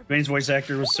 Vayne's voice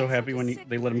actor was so happy when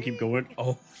they let him keep going.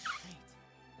 Oh.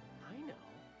 I know.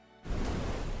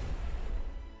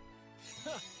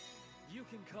 You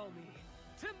can call me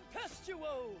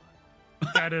Tempestuo.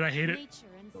 God, did I hate it?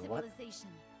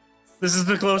 This is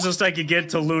the closest I could get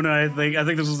to Luna, I think. I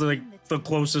think this was like the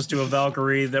closest to a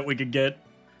Valkyrie that we could get.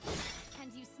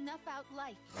 And you snuff out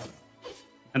life.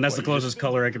 And that's the closest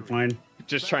color I could find.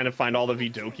 Just trying to find all the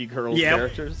Vidoki girls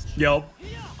characters. Yep.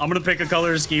 I'm gonna pick a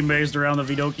color scheme based around the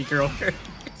Vidoki girl.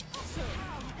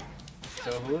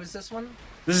 So who is this one?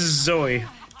 This is Zoe.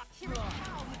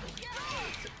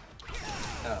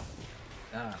 Oh.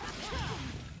 Ah.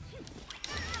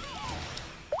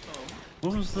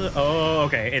 What was the... Oh,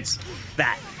 okay. It's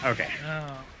that. Okay.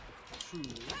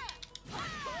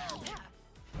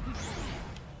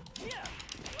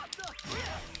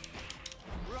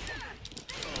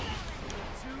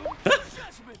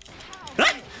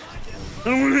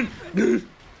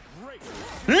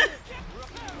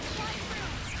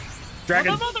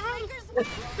 Dragon.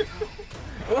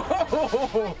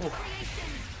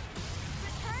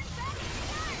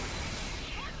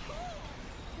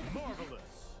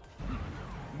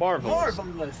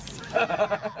 Marvelous.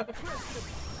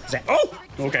 Oh!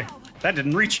 Okay. That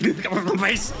didn't reach. Come on, my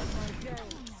face.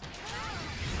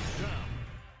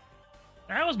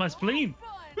 That was my spleen.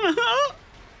 I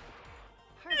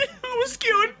was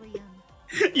cute.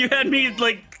 You had me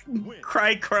like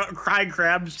cry crab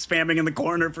spamming in the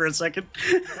corner for a second.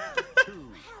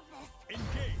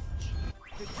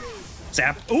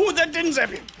 Zap. Ooh, that didn't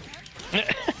zap you.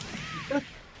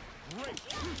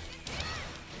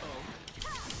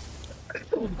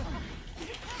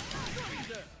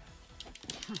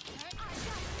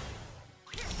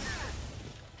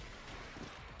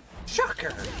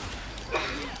 Shocker.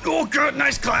 Oh, good.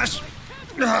 Nice clash.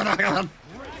 That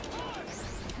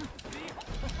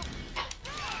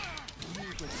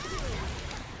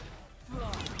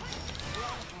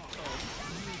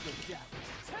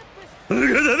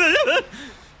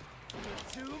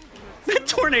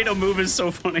tornado move is so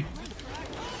funny.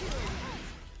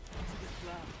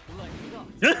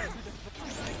 I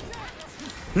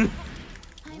know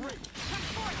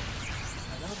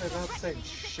they're not saying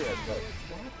shit, but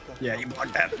what the Yeah, you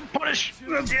blocked that. Punish!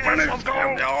 Let's punish. Let's go.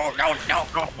 No.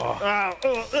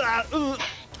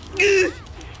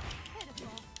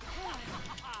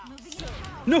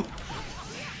 No.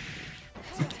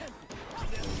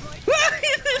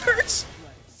 It hurts.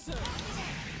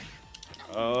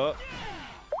 Oh,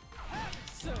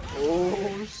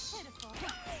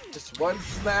 just one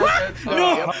smash.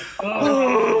 No.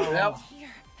 Yep.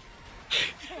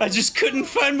 I just couldn't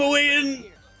find my way in.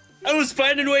 I was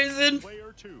finding ways in.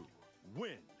 Player 2,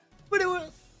 win. But it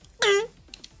was.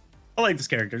 I like this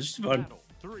character. It's just fun. Battle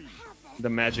 3. The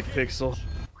magic pixel.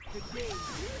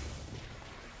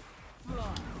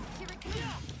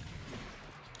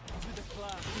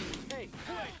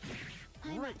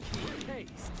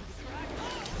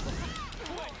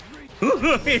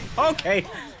 Okay.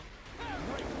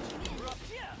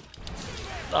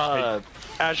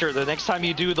 Azure, the next time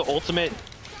you do the ultimate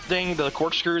thing, the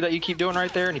corkscrew that you keep doing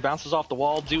right there, and he bounces off the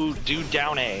wall, do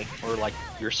down A, or like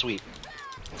your sweep.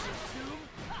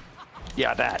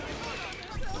 Yeah, that.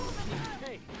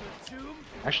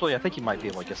 Actually, I think you might be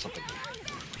able to get something.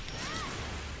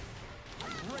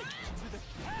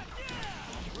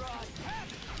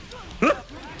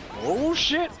 Oh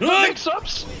shit!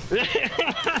 Mix-ups! Entire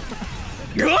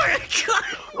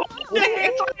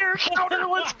counter,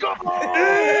 let's go!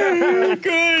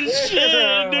 Good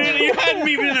shit, dude. You had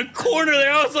me in a corner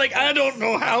there. I was like, I don't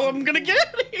know how I'm gonna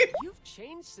get here. You've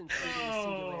changed since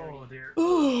singularity. dear.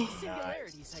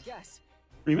 Singularities, I guess.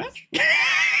 Rematch?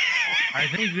 I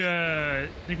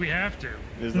think we have to.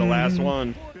 This is the last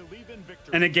one.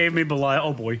 And it gave me Belial.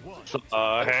 Oh boy.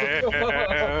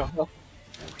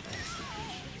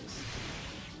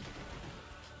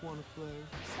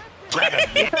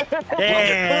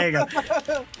 There you go.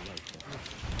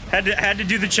 Had to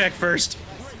do the check first.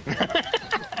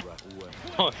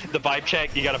 Oh, the vibe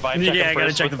check. You got to vibe check. Yeah, I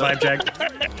gotta check the vibe check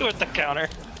with the counter.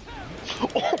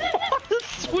 Oh,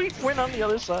 sweet win on the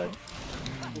other side.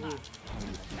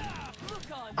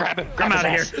 Grab him. Grab I'm out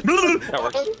of here. That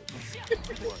works.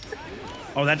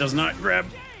 Oh, that does not grab.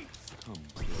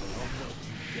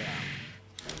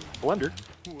 Blender.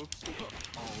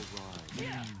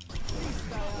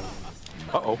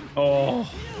 Uh-oh. Oh.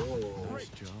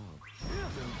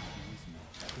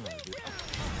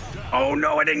 Oh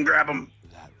no, I didn't grab him.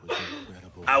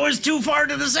 I was too far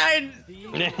to the side.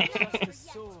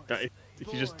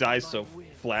 He just dies so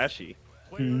flashy.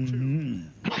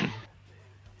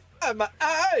 My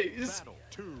eyes.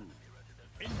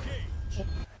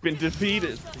 Been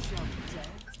defeated.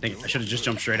 Dang it, I should have just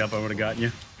jumped straight up. I would have gotten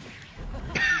you.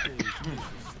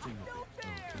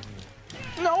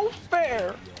 No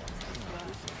fair.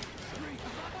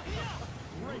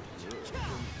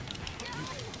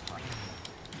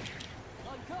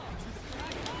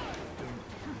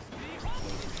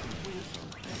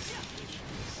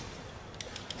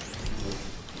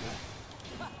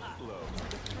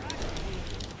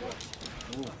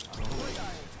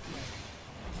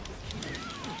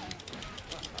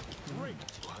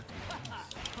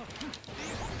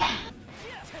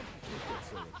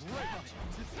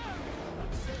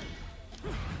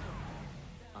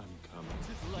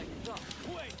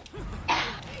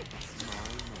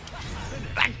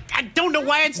 I don't know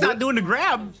why it's not doing the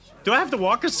grab. Do I have to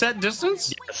walk a set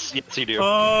distance? Yes, yes, you do.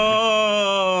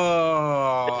 Oh.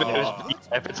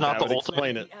 If it's not the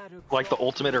ultimate, like the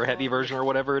ultimate or heavy version or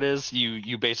whatever it is,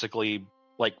 you basically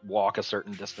like walk a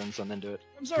certain distance and then do it.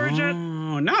 I'm sorry, Jet.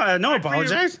 Oh, no,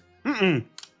 apologize. Mm-mm.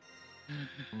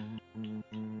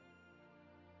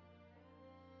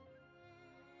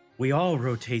 We all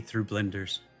rotate through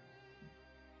blenders.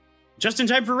 Just in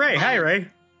time for Ray. Hi, Ray.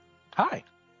 Hi.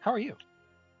 How are you?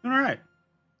 All right.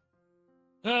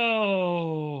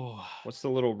 Oh. What's the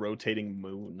little rotating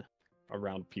moon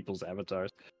around people's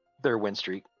avatars? Their win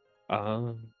streak.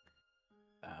 Oh.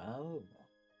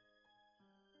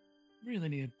 Really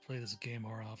need to play this game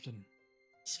more often.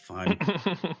 It's fun.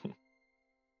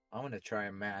 I'm gonna try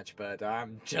a match, but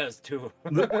I'm just too.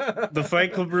 The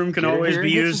Fight Club room can always be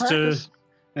used to.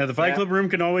 Yeah, the Fight Club room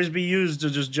can always be used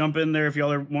to just jump in there if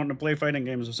y'all are wanting to play fighting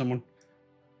games with someone.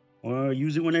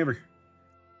 Use it whenever.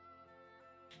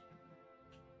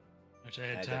 Which I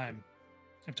had time.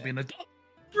 I have to be an adult.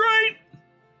 Right.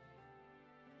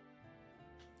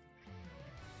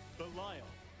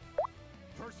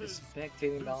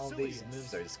 Spectating all these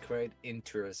moves is quite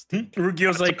interesting.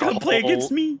 Rugio's like, come play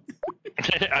against me.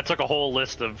 I took a whole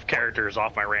list of characters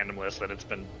off my random list that it's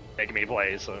been making me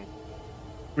play, so.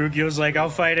 Rugio's like, I'll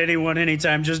fight anyone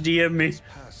anytime, just DM me.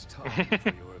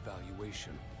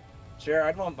 Sure,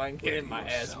 I don't mind getting my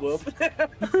ass whooped.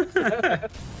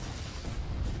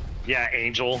 Yeah,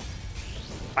 Angel.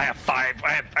 I have 5.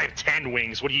 I have 10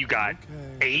 wings. What do you got?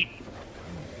 8?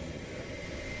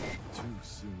 Too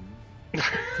soon.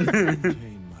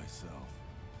 Contain myself.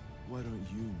 Why don't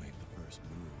you make the first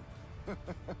move?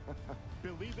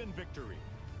 Believe in victory.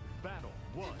 Battle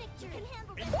 1. Victor can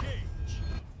handle this. Engage.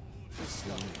 Too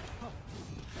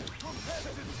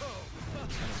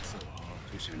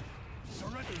soon.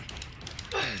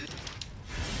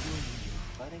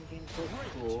 Fighting games look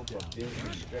cool, but being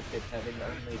restricted having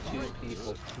only 2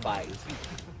 people fight.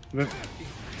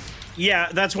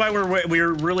 Yeah, that's why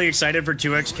we're really excited for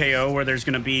 2XKO, where there's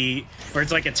gonna be, where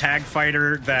it's like a tag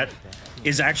fighter that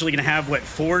is actually gonna have what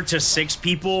 4 to 6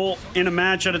 people in a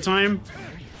match at a time.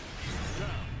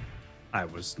 I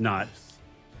was not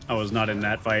I was not in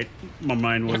that fight. My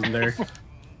mind wasn't there.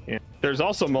 Yeah. There's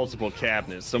also multiple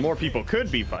cabinets, so more people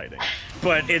could be fighting.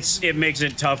 But it makes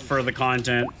it tough for the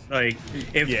content. Like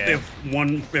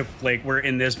if like we're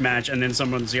in this match and then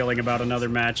someone's yelling about another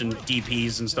match and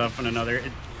DPs and stuff and another.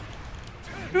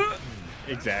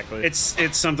 Exactly. It's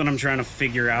something I'm trying to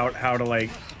figure out how to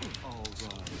like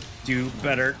do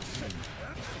better.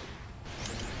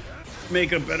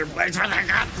 Make a better place for the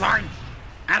Godlord.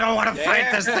 I don't want to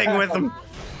fight this thing with him.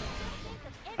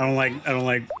 I don't like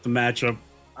the matchup.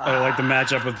 I don't like the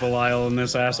matchup with Belial and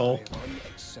this asshole.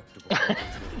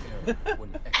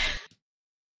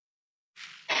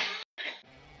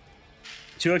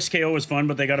 2XKO was fun,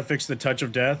 but they got to fix the touch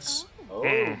of deaths.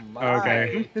 Oh my.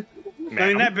 Okay. I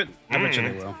mean, I bet you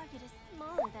they will.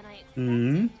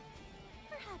 Hmm.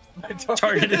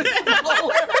 Target is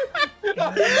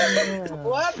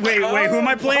What? Wait, who am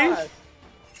I playing?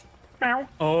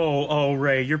 Oh,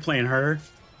 Ray, you're playing her.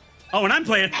 Oh, and I'm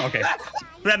playing. Okay,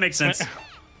 that makes sense.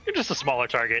 You're just a smaller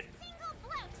target.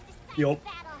 Yup.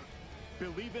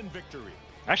 Believe in victory.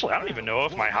 Actually, I don't even know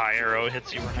if my high arrow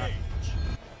hits you or not.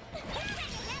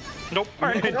 Nope. All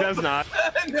right. It does not.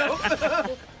 No.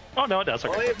 Oh no, it does.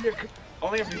 Okay.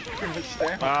 Only if you're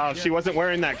there. Wow, if she wasn't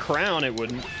wearing that crown, it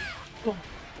wouldn't.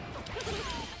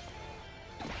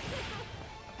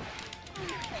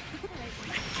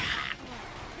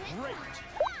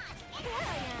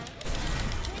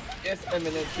 Yes,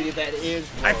 eminency, that is.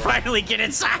 I finally get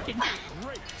inside.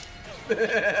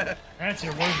 That's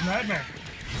your worst nightmare.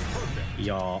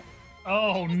 Y'all,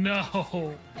 Oh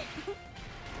no.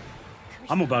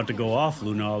 I'm about to go off,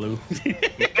 Lunalu.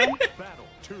 Battle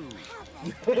 2.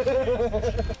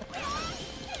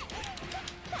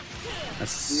 The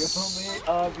only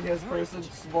obvious person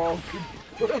small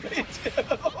could do.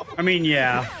 I mean,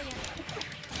 yeah.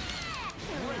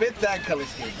 With that color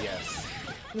scheme, yes.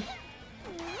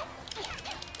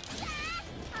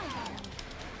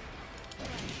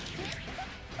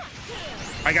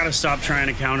 I gotta stop trying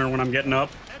to counter when I'm getting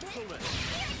up.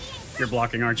 You're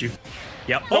blocking, aren't you?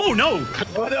 Yep. Oh no!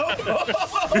 Oh no!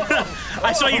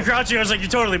 I saw you crouching. I was like, you're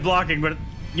totally blocking, but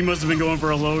you must have been going for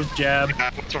a low jab.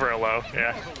 It's for a low.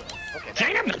 Yeah.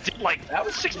 Okay. Damn, that did like that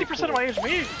was 60% of my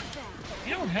HP.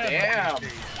 You don't have Damn.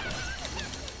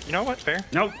 You know what? Fair.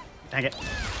 Nope. Dang it.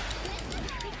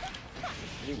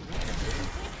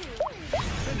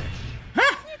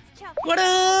 Huh? What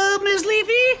up, Miss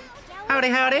Leafy? Howdy,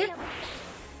 howdy.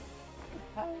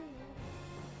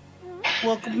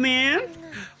 Welcome, man.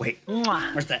 Wait,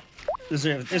 where's that? Is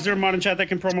there a mod in chat that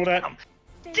can promo that?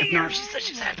 Damn, she said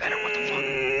she's had better. What the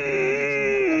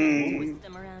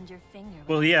fuck?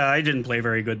 Well, yeah, I didn't play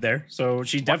very good there, so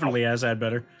she definitely has had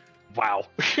better. Wow.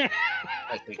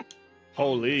 I think.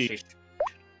 Holy.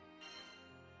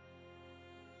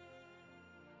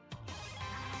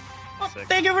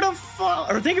 Thank you for the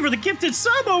thank you for the gifted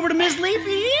sub over to Miss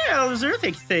Leafy. Yeah, sir.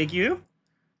 Thank you.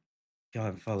 Y'all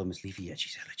haven't followed Miss Leafy yet.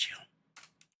 She's hella chill.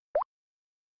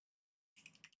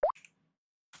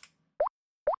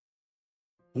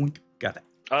 Oink. Got it.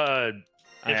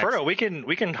 Inferno, we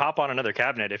can hop on another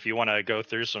cabinet if you want to go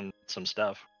through some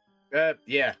stuff.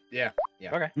 Yeah. Okay.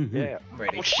 Mm-hmm. Yeah.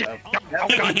 Ready. Oh shit.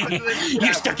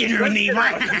 You stuck in your knee,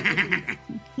 man.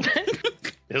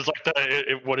 It's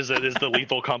like what is it? Is the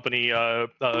Lethal Company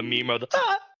meme of the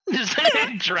just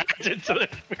dragged into the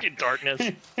freaking darkness.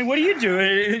 Hey, what are you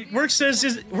doing? Work's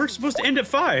supposed to end at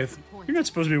 5. You're not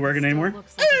supposed to be working anymore.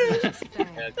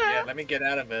 Yeah, let me get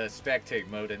out of spectate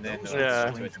mode and then.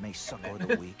 Yeah.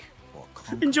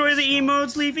 Enjoy the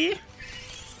emotes, Leafy.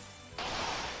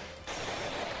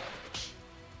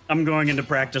 I'm going into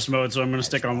practice mode, so I'm going to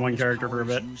stick on one character for a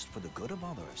bit. For the good of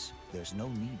others, there's no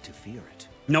need to fear it.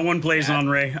 No one plays on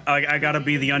Ray. I gotta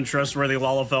be the untrustworthy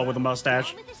Lalafell with a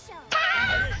mustache.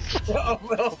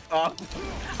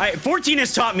 14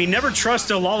 has taught me never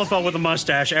trust a Lalafell with a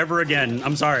mustache ever again.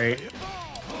 I'm sorry.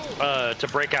 To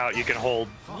break out, you can hold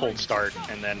start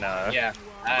and then. Yeah,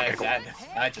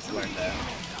 I just learned that.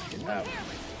 No!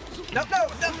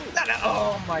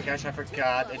 Oh my gosh, I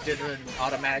forgot. It didn't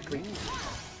automatically.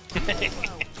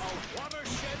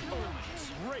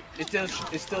 It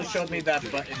still showed me that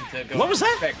button to go. What was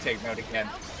that? Spectate mode again.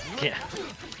 Yeah.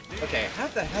 Okay, how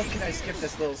the hell can I skip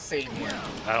this little scene here?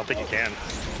 I don't think you can.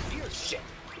 Shit.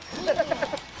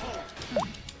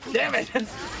 Damn it!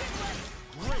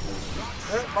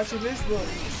 Watching this little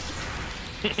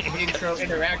intro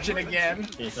interaction again.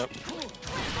 Yep.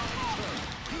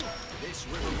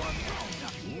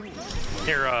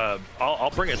 Here,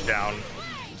 I'll bring us down.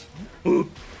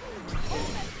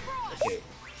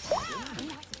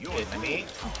 Okay.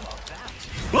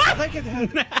 I like it how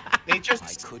they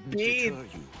just speed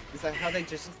Is that how they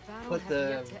just put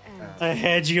the... I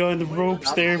had you on the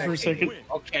ropes there for a second.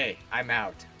 Okay, I'm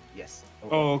out. Yes.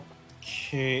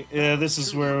 Okay. Yeah, this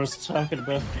is where I was talking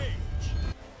about.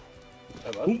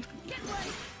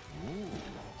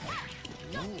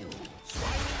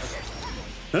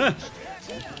 Huh.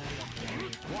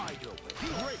 Wide open.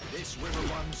 This river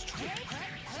runs true.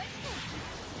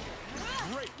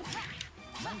 Great.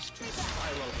 Nice to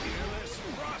spiral fearless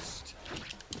thrust.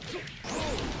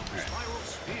 Spiral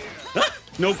spear. Ah,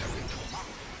 nope.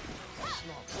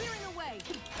 Clearing away.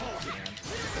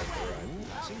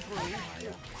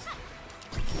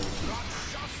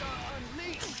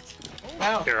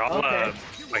 Here, I'll,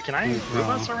 wait, can I move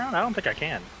us around? I don't think I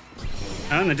can.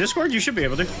 On the Discord, you should be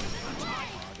able to.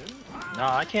 No,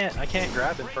 I can't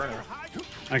grab Inferno.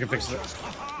 I can fix that.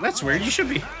 That's weird. You should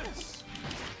be.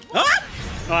 Ah!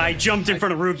 Oh, I jumped in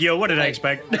front of Rukio. What did I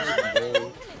expect?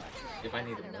 If I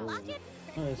need to move.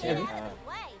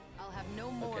 I'll have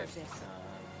no more of this.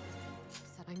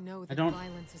 Said I know that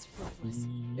violence is fruitless.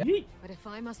 But if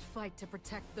I must fight to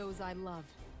protect those I love,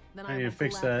 then I need to will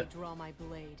fix gladly that. draw my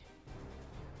blade.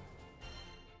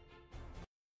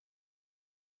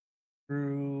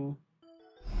 True.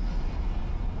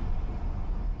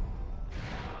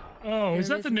 Oh, is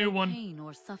that the new one?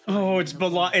 Oh, it's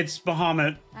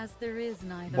Bahamut. As there is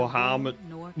neither Bahamut.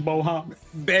 Bahamut.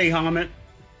 Bahamut.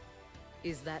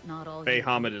 Is that not all?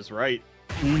 Bahamut is right.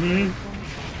 Mm-hmm.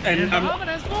 And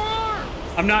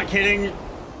I'm not kidding.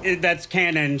 That's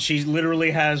canon. She literally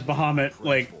has Bahamut,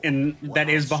 like, and that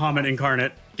is Bahamut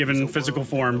incarnate, given physical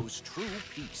form.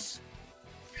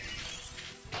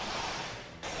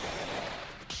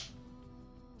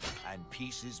 And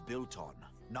peace is built on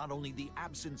not only the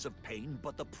absence of pain,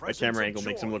 but the My presence camera of angle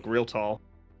makes joy. him look real tall.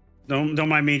 Don't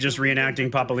mind me just reenacting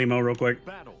Papa Limo real quick.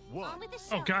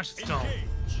 Oh gosh, it's tall.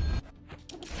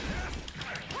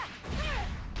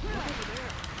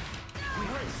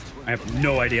 I have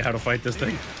no idea how to fight this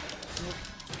thing.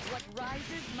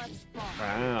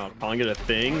 Wow, calling it a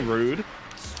thing? Rude.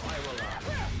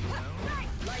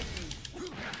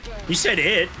 You said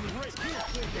it.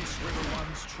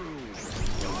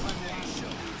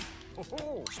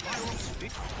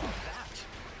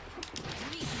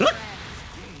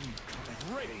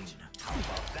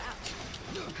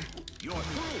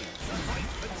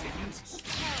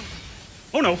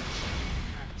 Oh no.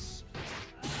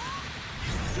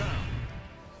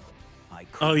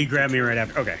 Oh, you grabbed me right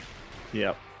after. Okay.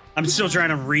 Yep. I'm still trying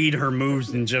to read her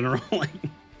moves in general.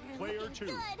 Player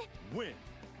 2, win.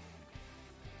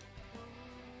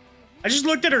 I just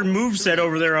looked at her moveset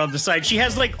over there on the side. She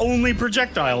has like only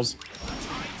projectiles.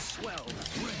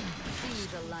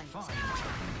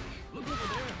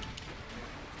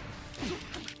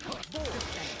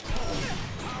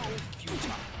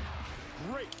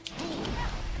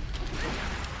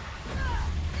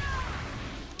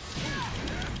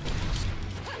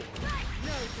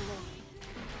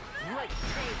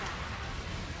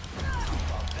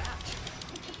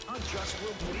 Just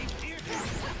will bleed dear to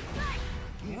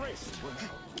Grace will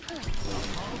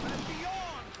above and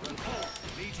beyond.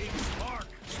 Fleeting spark,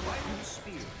 spiral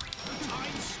spear,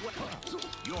 time sweat.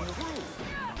 You're through.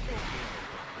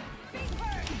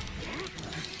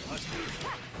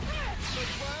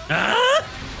 Ah!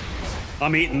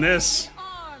 I'm eating this.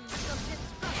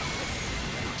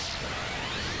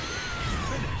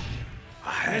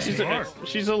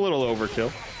 She's a little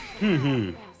overkill.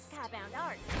 Mm-hmm.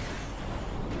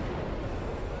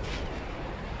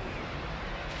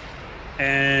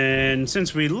 And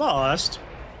since we lost,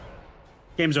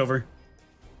 game's over.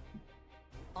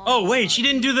 Oh wait, she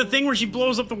didn't do the thing where she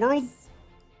blows up the world?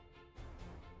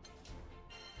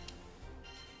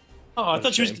 Oh, I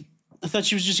thought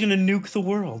she was just gonna nuke the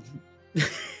world.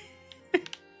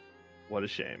 What a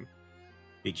shame.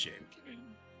 Big shame.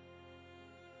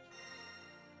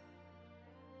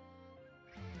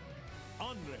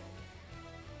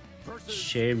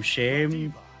 Shame,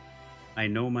 shame. I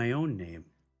know my own name.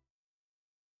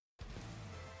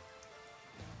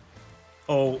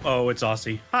 Oh, it's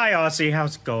Aussie. Hi, Aussie.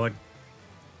 How's it going?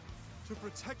 To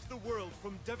protect the world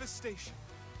from devastation.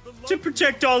 To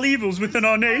protect all evils within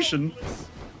our nation.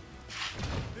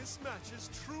 This match is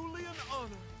truly an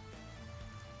honor.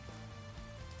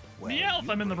 The elf,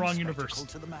 I'm in the wrong universe.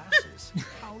 To the masses.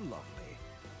 How lovely.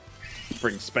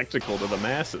 Bring spectacle to the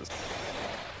masses.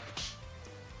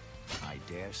 I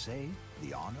dare say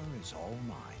the honor is all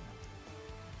mine.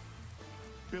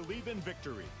 Believe in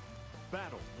victory.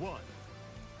 Battle 1.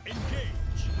 Engage.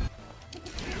 To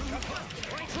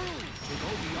go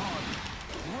beyond.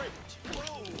 Great.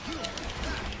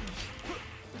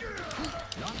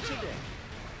 Not today.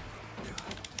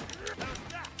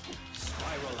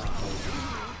 Spiral out.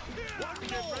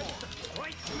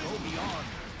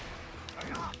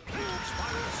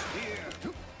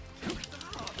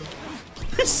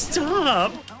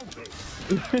 Stop!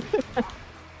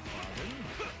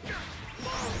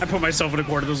 I put myself in a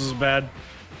corner. This is bad.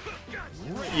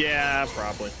 Yeah,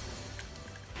 probably.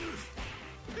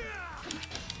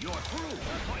 You're through.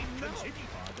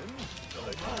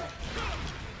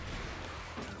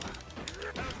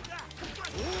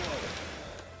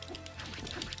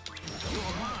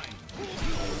 You're mine.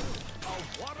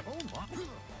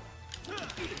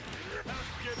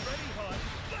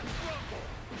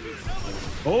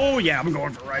 Oh yeah, I'm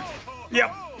going for right.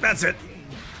 Yep, that's it.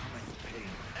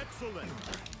 Excellent.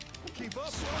 Keep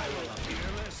up.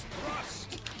 Fearless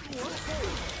thrust. New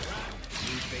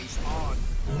face on.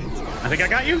 I think I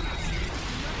got you.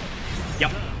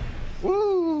 Yep.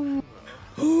 Woo!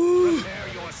 Prepare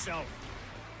yourself.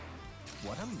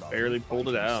 What a lovely Barely pulled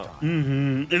it out.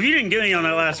 Mm-hmm. If you didn't get me on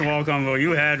that last wall combo,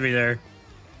 you had me there.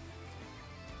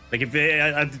 Like if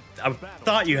I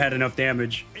thought you had enough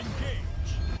damage.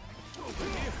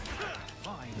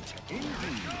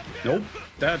 Nope,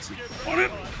 that's on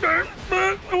it.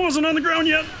 I wasn't on the ground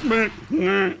yet.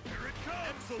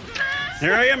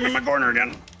 Here I am in my corner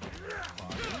again.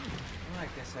 I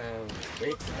guess I'll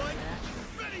wait for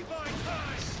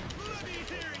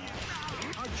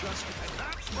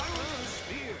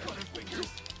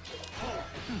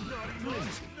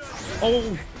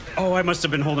that. Oh, I must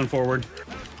have been holding forward.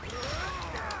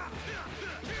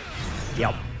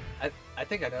 Yep. I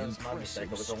think I noticed my mistake.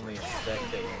 I was only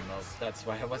spectating mode. That's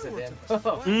why I wasn't in.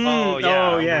 Oh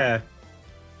yeah. Oh yeah.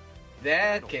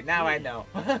 That kid. Now I know.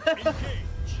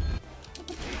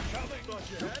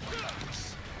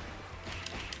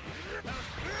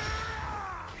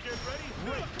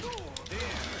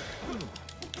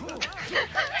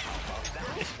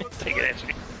 Take it,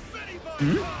 Ashley.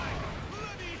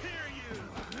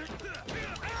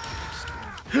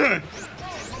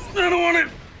 I don't want it.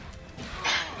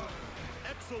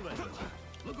 Excellent.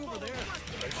 Look over there.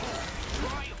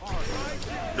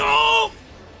 No!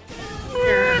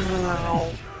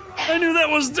 I knew that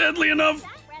was deadly enough.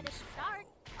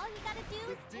 All you gotta do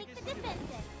is take the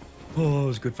defensive. Oh, it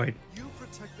was a good fight. You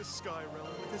protect the Sky Realm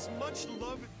with as much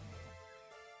love.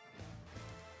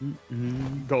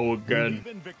 Go again. Believe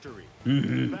in victory.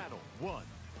 Mm-hmm. Battle 1.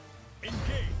 Engage.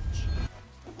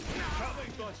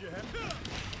 Thought you had.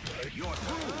 You're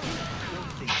through.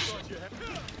 Thought you had.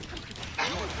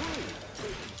 You're through.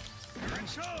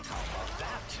 How about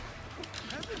that?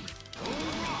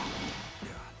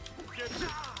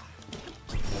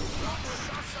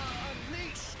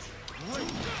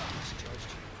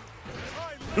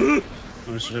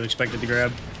 I should have expected to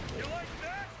grab.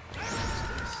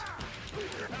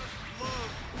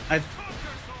 I.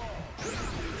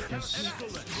 Yes.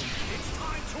 It's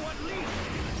time to unleash.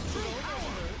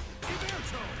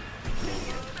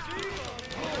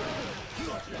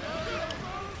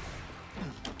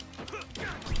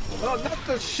 Oh, not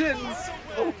the shins!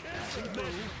 Oh.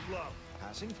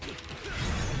 Passing.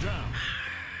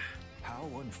 How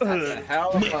That's a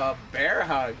hell of a bear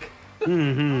hug.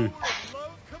 Mm-hmm.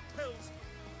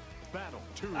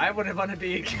 I wouldn't want to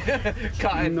be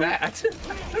caught in that.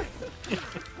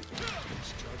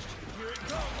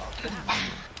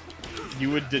 You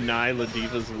would deny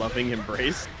Ladiva's loving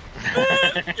embrace?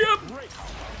 Yep.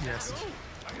 Yes.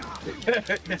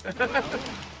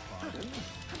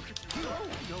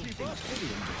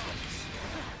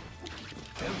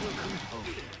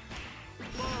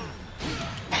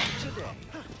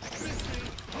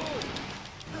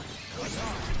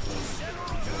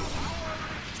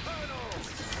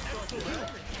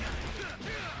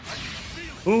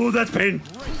 Oh, that's pain.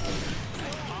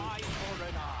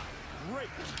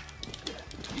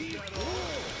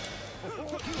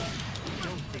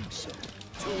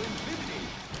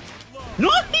 No!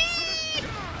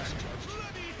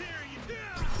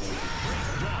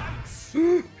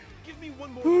 Give me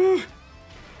one more.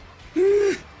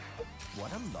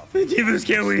 What a lovely. Divas,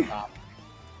 can't we?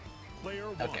 Player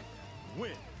 1.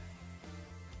 Win.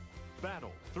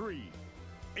 Battle 3.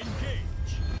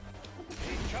 Engage.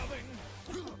 Incoming.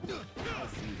 Into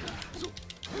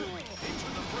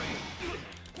the fray.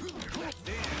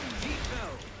 There, deep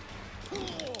bell.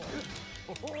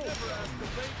 Never ask the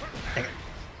favor.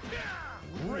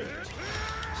 Great.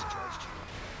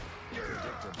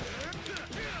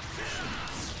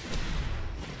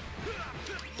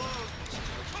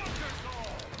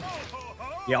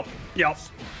 Yep. Yep.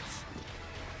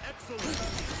 Excellent.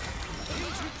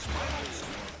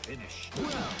 Finish.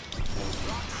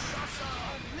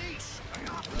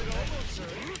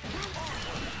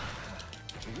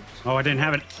 Oh, I didn't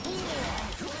have it.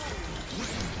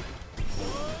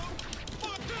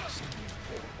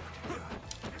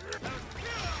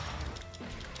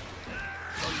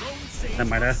 That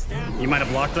might have. You might have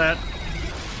blocked that.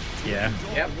 Yeah.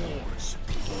 Yep.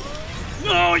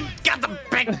 No, you got the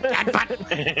big button.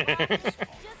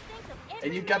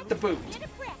 And you got the boot.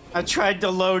 I tried to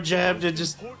low jab to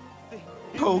just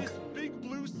poke.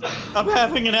 I'm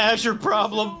having an Azure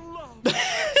problem.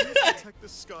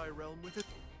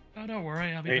 Oh, don't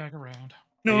worry, I'll be back around.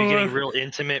 No, are you getting real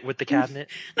intimate with the cabinet?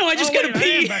 No, I just gotta pee.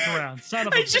 I am back around. Son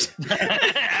of a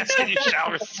Asking you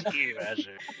shall receive,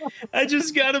 Azure. I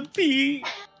just gotta pee.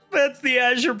 That's the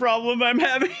Azure problem I'm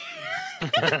having.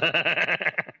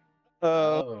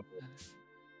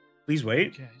 Please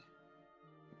wait. Okay.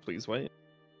 Please wait.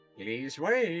 Please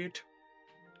wait.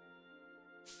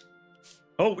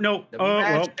 Oh no! The Oh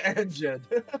well. match engine.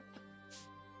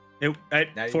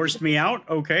 It forced me out.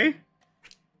 Okay.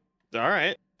 All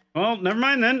right. Well, never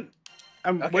mind then.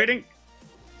 I'm waiting.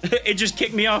 It just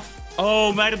kicked me off.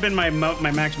 Oh, might have been my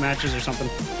max matches or something.